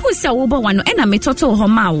 Endra me hu se wo bo wano ena me toto ho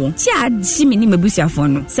ma wo. Ti agi me ni mebusiafo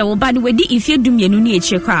no. Se wo ba de wedi ifie dumienu ni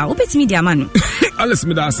eche kwa. Obetimi di ama no. Alice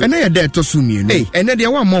me da ase. Ena ye de to so mienu. Ena de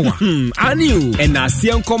wa mo wa. Anio. Ena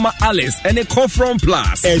asien koma Alice ene Coffin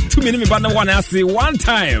Plus. Tumi ni me ba na wana ase one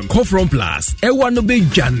time. Coffin Plus. Ewa no be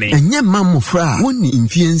dwane. Enye mamofra. Woni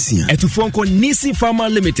influencia. Etufonko Nisi Pharma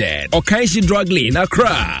Limited. Okaishi Drug Lane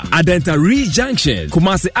Accra. Adenta Junction,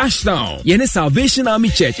 Kumasi Ashtown, Yene Salvation Army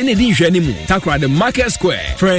Church in the Dijanimu, Takra the Market Square.